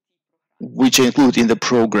which include in the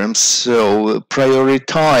program. So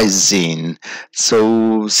prioritizing,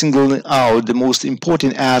 so singling out the most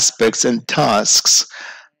important aspects and tasks,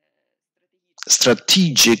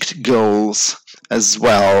 strategic goals, as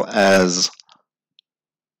well as,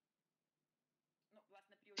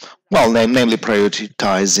 well, namely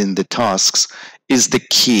prioritizing the tasks is the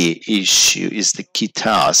key issue, is the key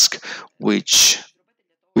task which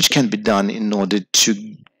can be done in order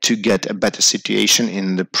to get a better situation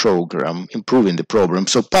in the program, improving the program.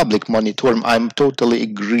 So public monitoring, I'm totally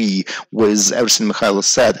agree with everything Mikhailo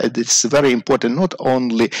said. It's very important, not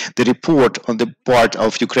only the report on the part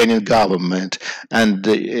of Ukrainian government and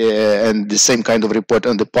the same kind of report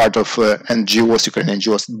on the part of NGOs, Ukrainian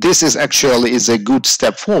NGOs. This is actually a good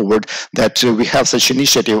step forward that we have such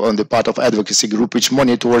initiative on the part of advocacy group which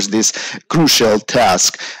monitors this crucial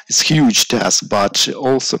task, this huge task. But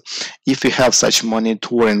also, if we have such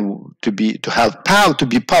monitoring to be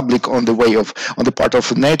public on the part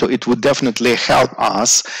of NATO, it would definitely help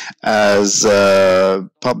us as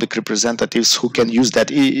public representatives who can use that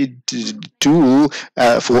tool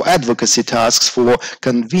for advocacy tasks, for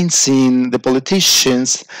convincing the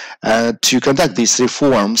politicians to conduct these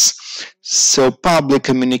reforms. So public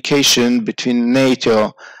communication between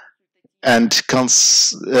NATO and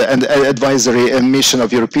advisory mission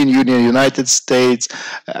of European Union, United States,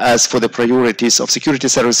 as for the priorities of security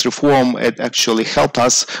service reform, it actually helped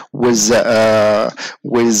us with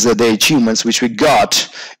the achievements which we got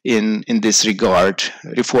in this regard,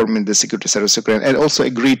 reforming the security service of Ukraine, and also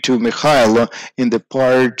agreed to Mikhailo in the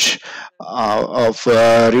part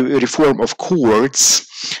reform of courts.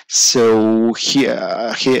 So he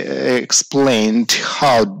explained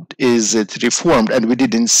how is it reformed, and we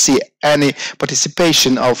didn't see any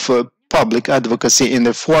participation of public advocacy in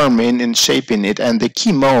reforming and shaping it. And the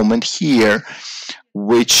key moment here,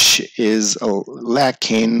 which is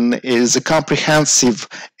lacking, is a comprehensive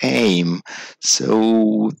aim.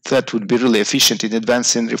 So that would be really efficient in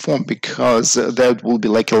advancing reform, because that will be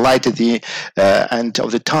like a light at the end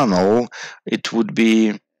of the tunnel. It would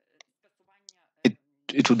be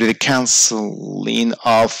the canceling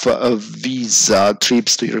of visa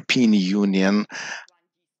trips to European Union,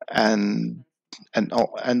 and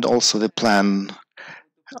also the plan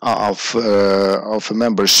of a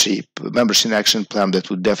membership action plan that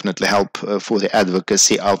would definitely help for the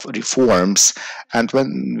advocacy of reforms. And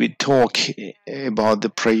when we talk about the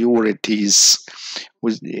priorities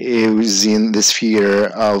within the sphere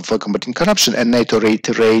of combating corruption, and NATO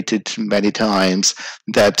reiterated many times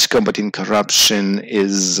that combating corruption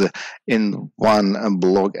is in one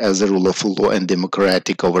block as a rule of law and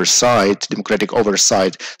democratic oversight.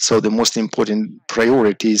 So the most important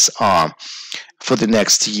priorities are for the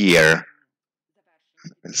next year.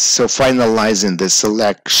 So finalizing the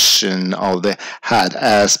selection of the head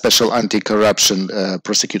special anti-corruption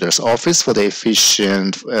prosecutor's office for the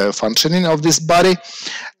efficient functioning of this body,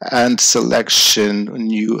 and selection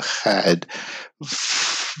new head,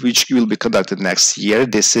 which will be conducted next year.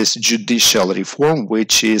 This is judicial reform,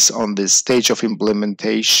 which is on the stage of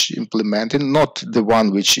implementing, not the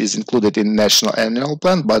one which is included in national annual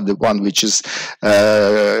plan, but the one which is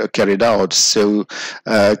carried out. So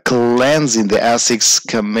cleansing the ethics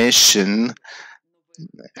commission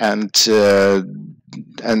and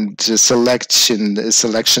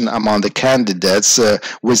selection among the candidates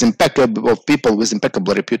with people with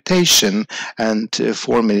impeccable reputation, and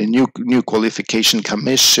forming a new qualification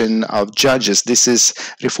commission of judges. This is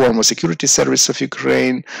reform of security service of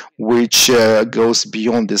Ukraine, which goes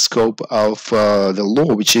beyond the scope of the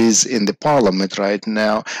law which is in the parliament right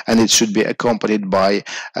now, and it should be accompanied by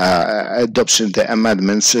adoption of the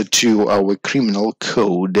amendments to our criminal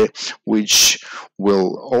code, which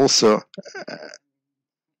will also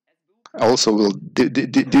will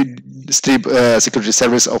strip security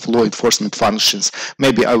service of law enforcement functions.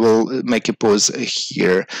 Maybe I will make a pause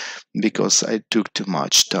here because I took too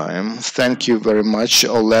much time. Thank you very much,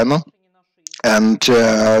 Olena. And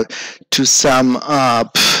to sum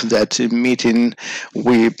up that meeting,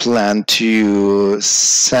 we plan to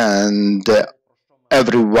send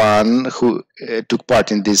everyone who took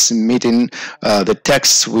part in this meeting the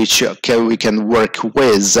texts which we can work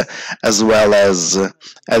with, as well as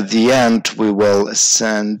at the end we will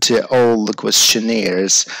send all the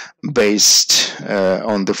questionnaires based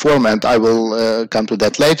on the format. I will come to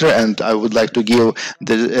that later, and I would like to give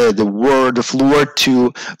the floor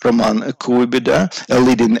to Roman Kubida, a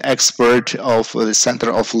leading expert of the Center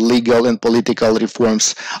of Legal and Political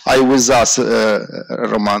Reforms. Are you with us,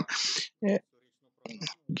 Roman?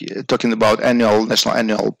 Talking about national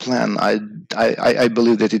annual plan, I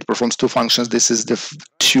believe that it performs two functions. This is the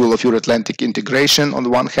tool of Euro-Atlantic integration on the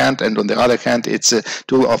one hand, and on the other hand, it's a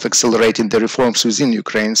tool of accelerating the reforms within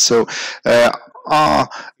Ukraine. So are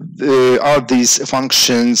these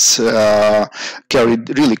functions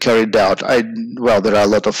really carried out? Well, there are a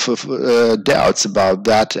lot of doubts about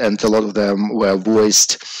that, and a lot of them were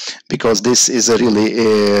voiced, because this is a really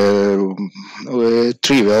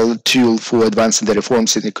trivial tool for advancing the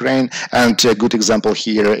reforms in Ukraine. And a good example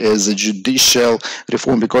here is a judicial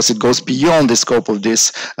reform, because it goes beyond the scope of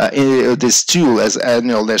this tool as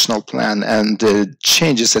annual national plan, and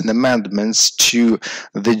changes and amendments to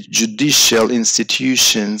the judicial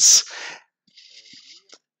institutions.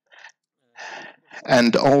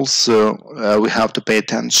 And also, we have to pay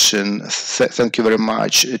attention. Thank you very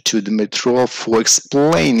much to Dmitro for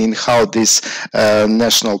explaining how this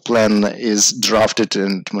national plan is drafted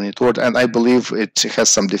and monitored. And I believe it has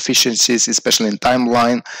some deficiencies, especially in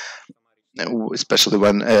timeline, especially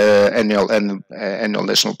when annual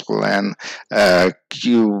national plan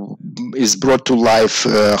is brought to life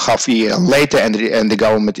half a year later, and the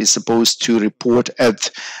government is supposed to report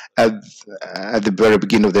at the very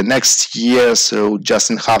beginning of the next year, so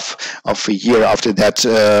just in half of a year after that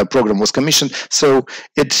program was commissioned. So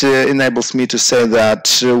it enables me to say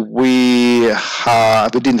that we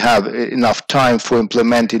didn't have enough time for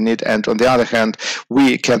implementing it, and on the other hand,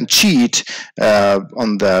 we can cheat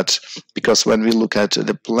on that, because when we look at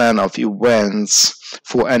the plan of events,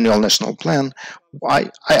 for annual national plan,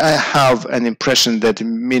 I have an impression that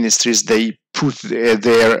ministries, they put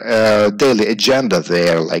their daily agenda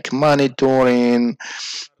there, like monitoring,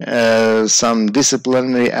 some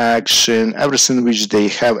disciplinary action, everything which they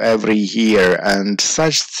have every year, and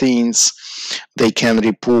such things they can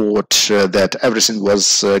report that everything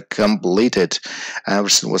was completed,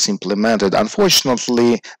 everything was implemented.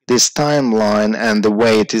 Unfortunately, this timeline and the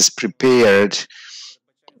way it is prepared,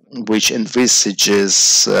 which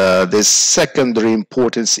envisages these secondary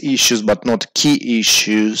importance issues but not key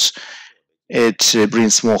issues, it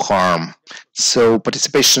brings more harm. So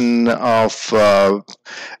participation of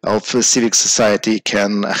civic society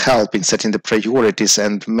can help in setting the priorities,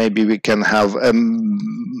 and maybe we can have a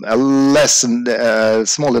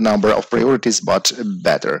smaller number of priorities, but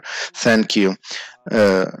better. Thank you.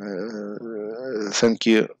 Thank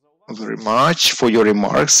you very much for your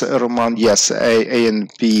remarks, Roman. Yes,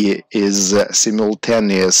 ANP is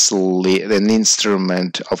simultaneously an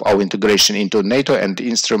instrument of our integration into NATO and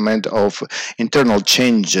instrument of internal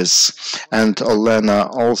changes. And Olena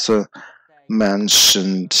also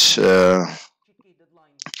mentioned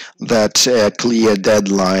that a clear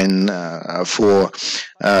deadline for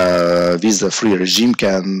visa-free regime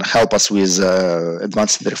can help us with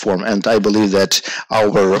advancing the reform. And I believe that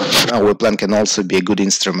our plan can also be a good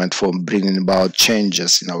instrument for bringing about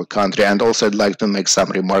changes in our country. And also I'd like to make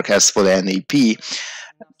some remark as for the NAP.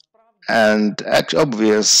 And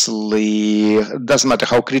obviously, it doesn't matter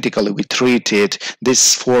how critically we treat it,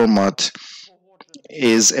 this format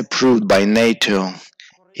is approved by NATO,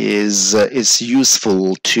 is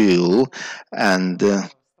useful tool, and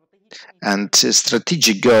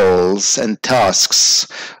strategic goals and tasks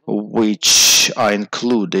which are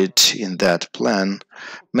included in that plan,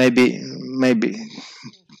 maybe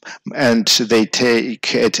and they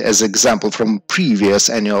take it as example from previous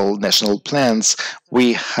annual national plans.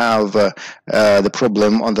 We have the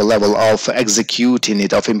problem on the level of executing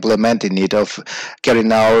it, of implementing it, of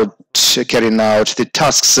carrying out the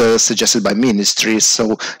tasks suggested by ministries.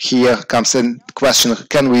 So here comes a question: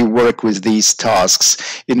 can we work with these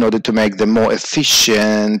tasks in order to make them more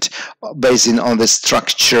efficient, based on the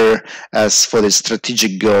structure as for the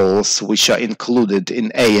strategic goals which are included in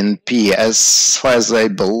ANP? As far as I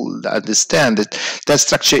understand it, that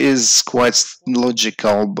structure is quite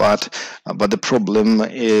logical, but the problem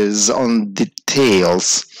is on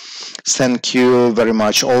details. Thank you very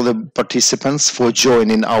much, all the participants, for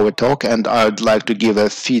joining our talk, and I'd like to give a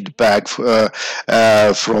feedback from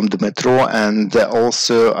the metro, and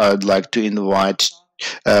also I'd like to invite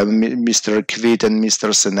Mr. Kvit and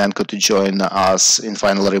Mr. Senenko to join us in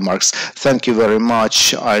final remarks. Thank you very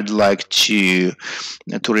much. I'd like to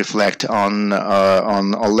reflect on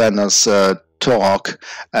Olena's talk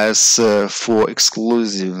as for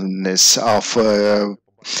exclusiveness of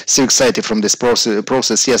civic society from this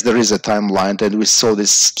process. Yes, there is a timeline, and we saw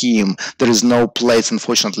this scheme. There is no place,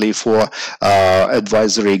 unfortunately, for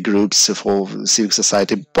advisory groups for civic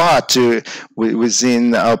society, but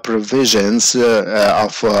within our provisions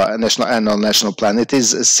of annual national plan, it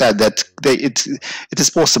is said that it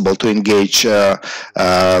is possible to engage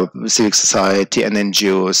civic society and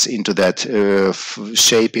NGOs into that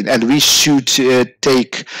shaping, and we should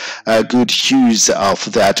take good use of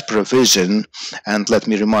that provision. And let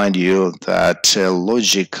me remind you that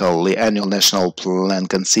logically, annual national plan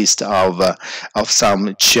consists of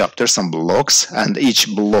some chapters, some blocks, and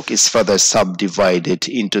each block is further subdivided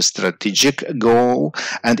into strategic goal,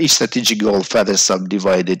 and each strategic goal further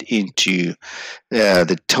subdivided into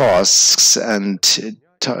the tasks and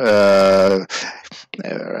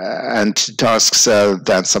tasks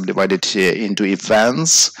then subdivided into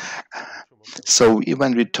events. So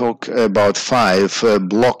when we talk about 5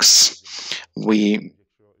 blocks,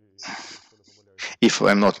 if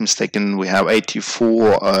I'm not mistaken, we have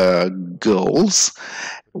 84 goals,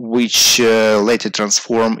 which later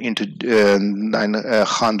transform into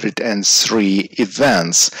 903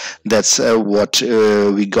 events. That's what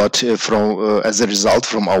we got from as a result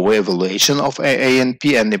from our evaluation of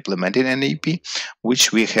ANP and implementing NAP,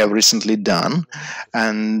 which we have recently done.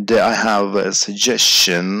 And I have a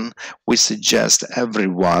suggestion. We suggest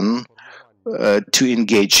everyone to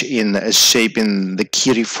engage in shaping the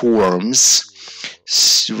key reforms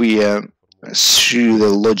through the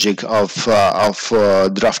logic of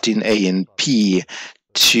drafting ANP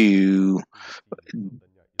to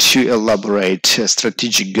to elaborate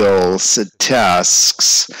strategic goals,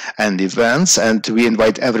 tasks, and events, and we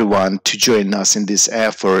invite everyone to join us in this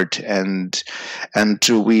effort, and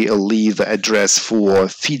we leave the address for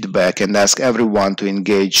feedback and ask everyone to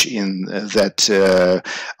engage in that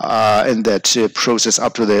process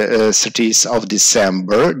up to the 30th of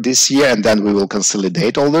December this year, and then we will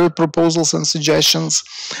consolidate all the proposals and suggestions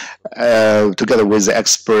together with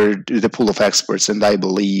the pool of experts, and I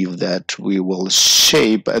believe that we will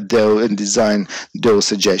shape and design those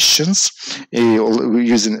suggestions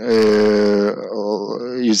using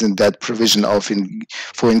that provision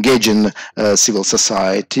for engaging civil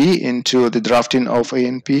society into the drafting of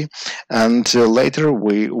ANP, and later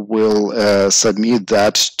we will submit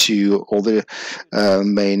that to all the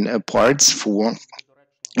main parts for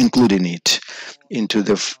including it into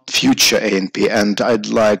the future ANP. And I'd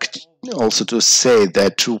like also to say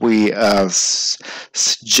that we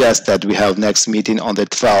suggest that we have next meeting on the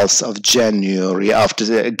 12th of January.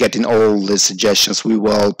 After getting all the suggestions, we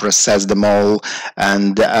will process them all,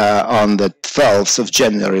 and on the 12th of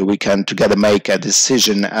January we can together make a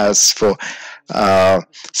decision as for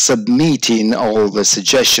submitting all the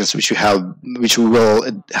suggestions which we will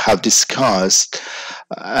have discussed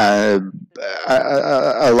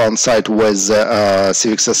alongside with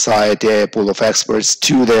civic society, a pool of experts,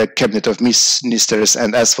 to the Cabinet of Ministers.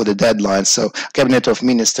 And as for the deadline, so Cabinet of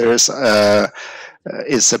Ministers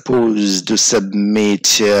is supposed to submit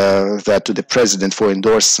that to the President for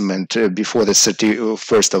endorsement before the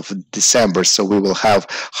 31st of December. So we will have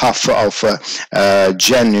half of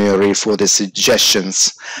January for the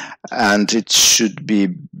suggestions, and it should be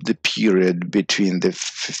the period between the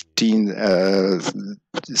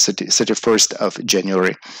 31st of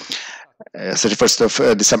January, 31st of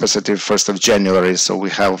December, 31st of January. So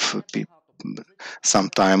we have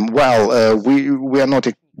some time. Well, we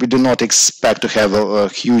do not expect to have a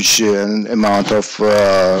huge amount of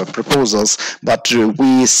proposals, but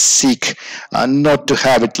we seek not to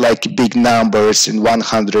have it like big numbers in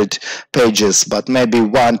 100 pages, but maybe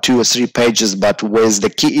 1, 2, or 3 pages, but with the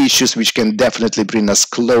key issues which can definitely bring us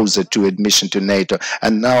closer to admission to NATO.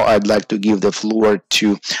 And now I'd like to give the floor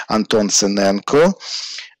to Anton Senenko,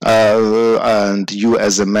 and you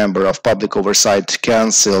as a member of Public Oversight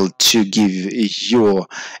Council, to give your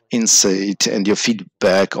insight and your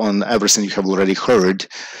feedback on everything you have already heard.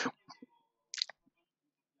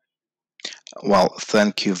 Well,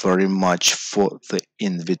 thank you very much for the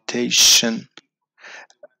invitation.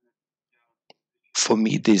 For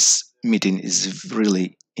me, this meeting is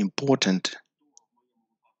really important,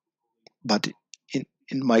 but in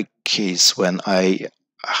my case, when I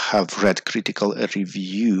have read critical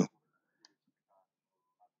review,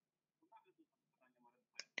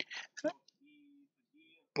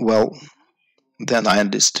 well, then I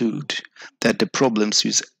understood that the problems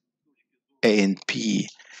with ANP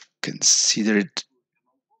considered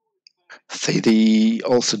they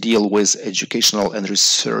also deal with educational and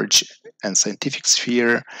research and scientific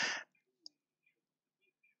sphere,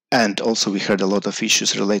 and also we heard a lot of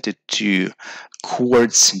issues related to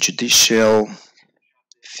courts, judicial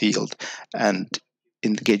field, and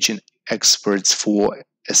engaging experts for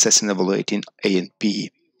assessing and evaluating ANP.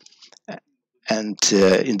 And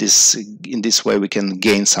in this way, we can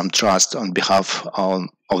gain some trust on behalf of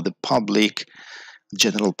the public,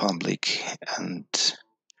 general public, and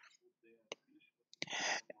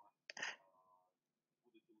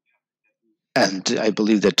I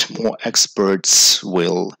believe that more experts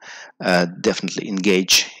will definitely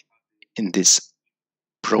engage in this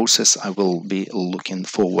process. I will be looking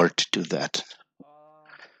forward to that.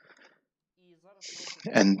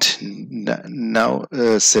 And now,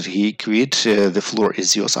 Sergei Kvit, the floor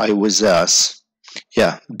is yours. I was us.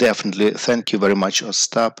 Yeah, definitely. Thank you very much,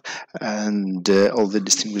 Ostap, and all the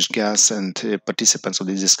distinguished guests and participants of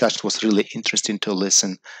this discussion. It was really interesting to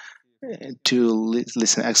listen.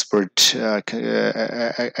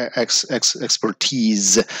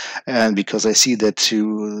 Expertise, and because I see that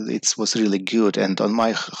it was really good. And on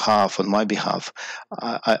my behalf,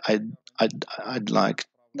 I'd like.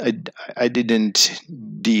 I didn't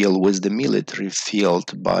deal with the military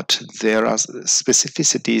field, but there are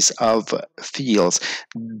specificities of fields.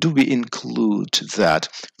 Do we include that?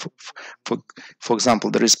 For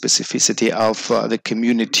example, there is specificity of the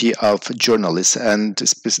community of journalists, and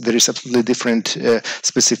there is absolutely different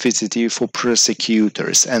specificity for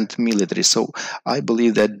prosecutors and military. So I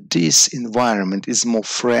believe that this environment is more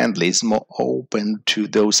friendly, is more open to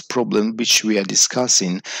those problems which we are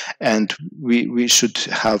discussing, and we should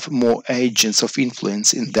have more agents of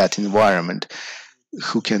influence in that environment.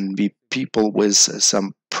 who can be people with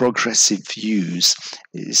some progressive views,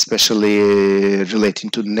 especially relating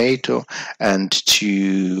to NATO and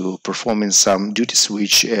to performing some duties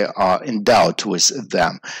which are endowed with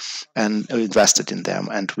them and invested in them.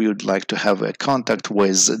 And we would like to have a contact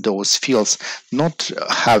with those fields, not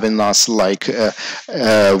having us like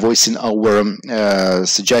voicing our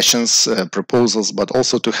suggestions, proposals, but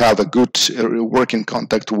also to have a good working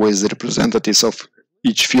contact with the representatives of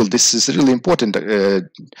each field. This is really important.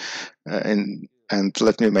 And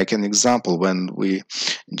let me make an example. When we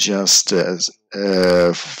just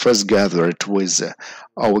first gathered with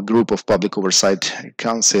our group of Public Oversight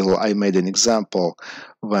Council, I made an example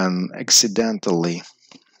when accidentally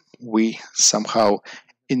we somehow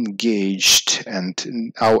engaged,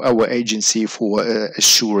 and our agency for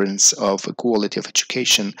assurance of quality of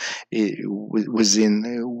education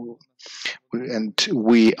within, and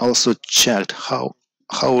we also checked how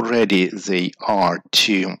ready they are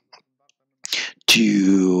to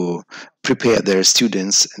prepare their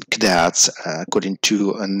students and cadets according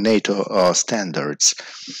to NATO standards,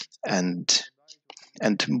 and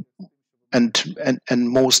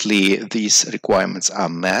mostly these requirements are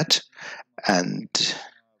met, and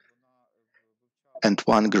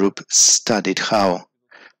one group studied how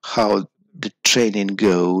the training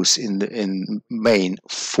goes in main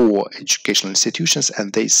 4 educational institutions,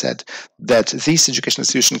 and they said that these educational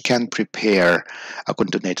institutions can prepare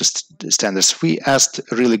according to NATO standards. We asked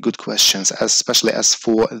really good questions, especially as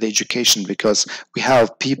for the education, because we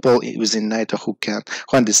have people within NATO who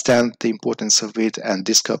understand the importance of it, and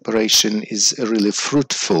this cooperation is really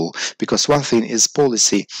fruitful, because one thing is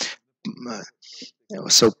policy.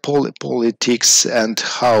 So politics and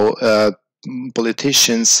how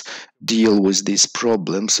politicians deal with these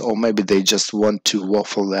problems, or maybe they just want to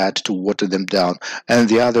waffle that, to water them down. And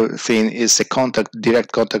the other thing is a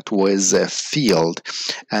direct contact with the field.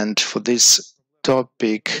 And for this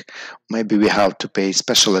topic, maybe we have to pay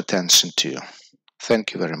special attention to.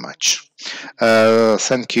 Thank you very much.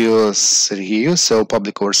 Thank you, Sergio. So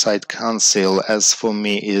Public Oversight Council, as for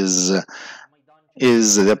me, is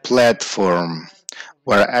the platform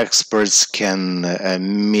where experts can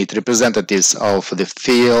meet representatives of the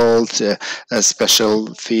field, a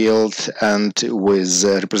special field, and with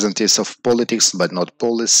representatives of politics, but not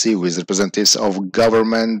policy, with representatives of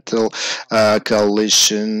governmental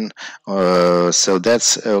coalition. So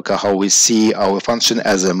that's how we see our function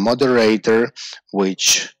as a moderator,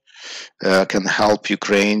 which can help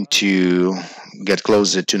Ukraine to get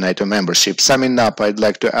closer to NATO membership. Summing up, I'd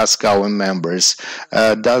like to ask our members: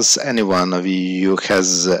 does anyone have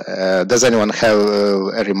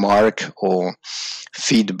a remark or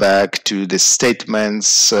feedback to the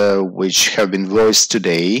statements which have been voiced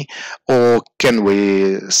today, or can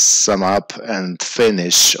we sum up and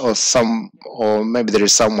finish, or maybe there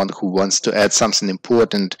is someone who wants to add something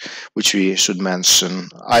important which we should mention?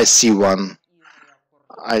 I see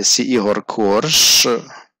Igor Korsh.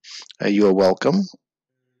 You are welcome.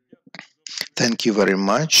 Thank you very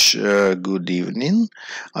much. Good evening.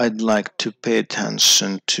 I'd like to pay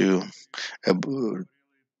attention to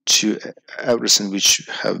everything which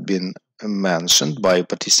have been mentioned by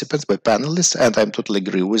participants, by panelists, and I totally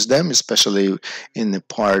agree with them, especially in the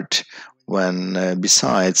part when,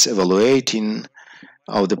 besides evaluating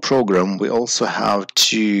of the program, we also have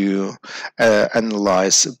to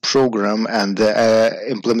analyze the program and the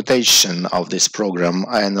implementation of this program.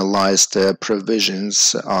 I analyzed the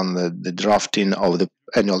provisions on the drafting of the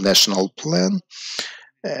annual national plan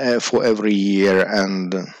for every year,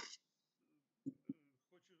 and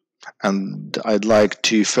I'd like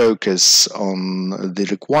to focus on the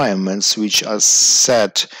requirements which are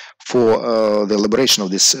set for the elaboration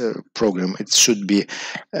of this program. It should be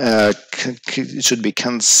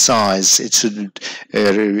concise. It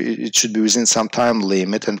should be within some time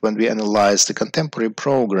limit. And when we analyze the contemporary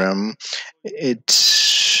program, it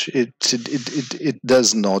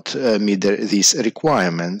does not meet these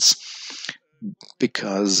requirements,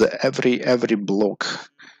 because every block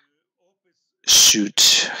should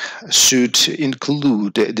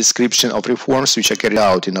include a description of reforms which are carried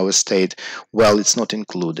out in our state. Well, it's not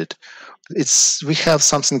included. We have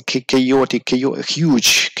something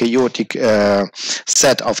huge chaotic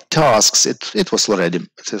set of tasks. It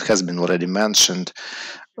has been already mentioned.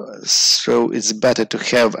 So it's better to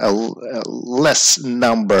have a less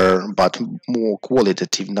number but more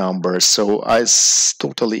qualitative number. So I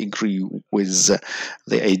totally agree with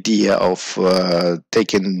the idea of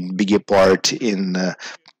taking bigger part in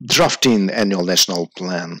drafting annual national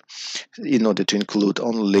plan in order to include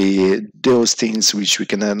only those things which we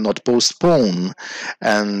cannot postpone,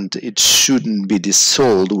 and it shouldn't be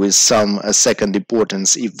dissolved with some second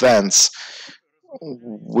importance events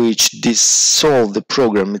which dissolve the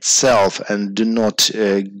program itself and do not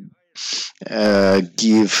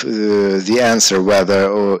give the answer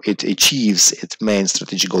whether it achieves its main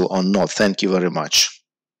strategic goal or not. Thank you very much.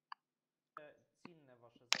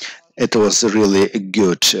 It was really a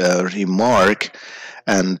good remark,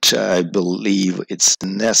 and I believe it's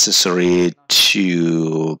necessary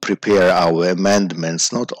to prepare our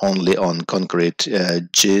amendments not only on concrete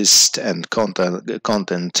gist and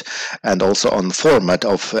content, and also on format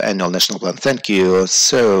of annual national plan. Thank you.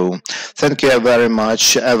 So, thank you very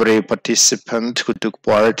much, every participant who took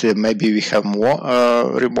part. Maybe we have more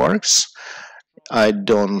remarks. I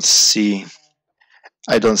don't see.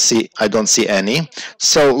 I don't see any.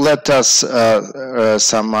 So let us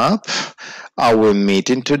sum up our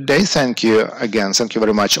meeting today. Thank you again. Thank you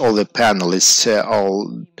very much, all the panelists,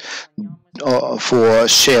 for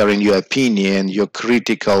sharing your opinion, your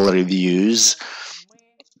critical reviews.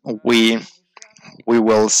 We we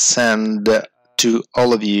will send to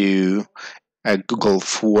all of you a Google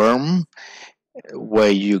form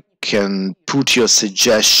where you can put your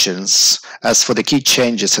suggestions as for the key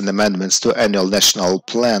changes and amendments to annual national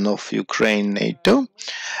plan of Ukraine-NATO,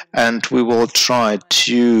 and we will try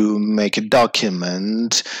to make a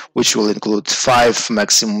document which will include 5,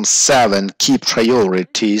 maximum 7 key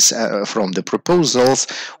priorities from the proposals,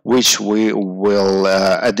 which we will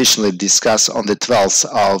additionally discuss on the 12th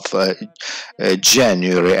of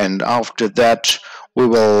January, and after that we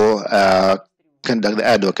will conduct the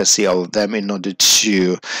advocacy of them in order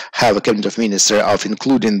to have a cabinet of ministers of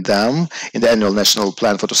including them in the annual national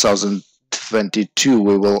plan for 2022.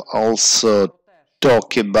 We will also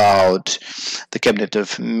talk about the cabinet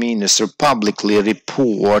of ministers publicly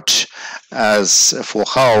report as for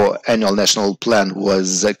how annual national plan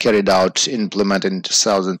was carried out, implemented in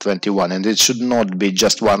 2021, and it should not be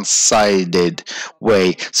just one-sided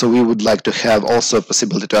way. So we would like to have also a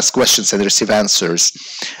possibility to ask questions and receive answers,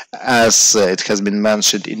 as it has been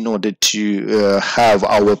mentioned, in order to have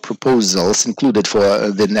our proposals included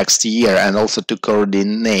for the next year, and also to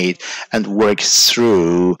coordinate and work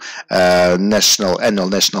through annual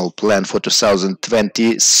national plan for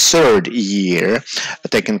 2020 third year,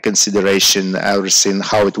 taking consideration everything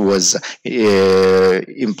how it was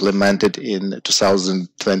implemented in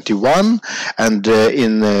 2021, and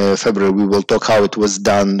in February we will talk how it was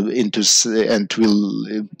done in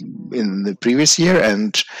the previous year,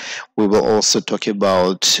 and we will also talk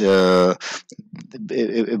about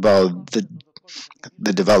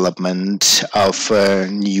the development of a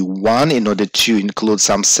new one in order to include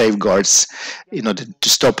some safeguards in order to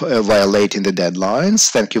stop violating the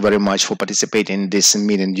deadlines. Thank you very much for participating in this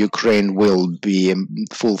meeting. Ukraine will be a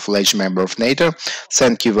full-fledged member of NATO.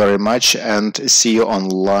 Thank you very much, and see you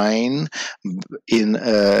online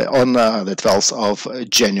on the 12th of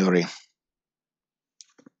January.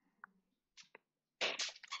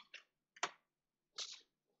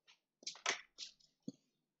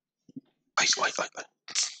 Ой, ой, ой,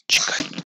 чекай.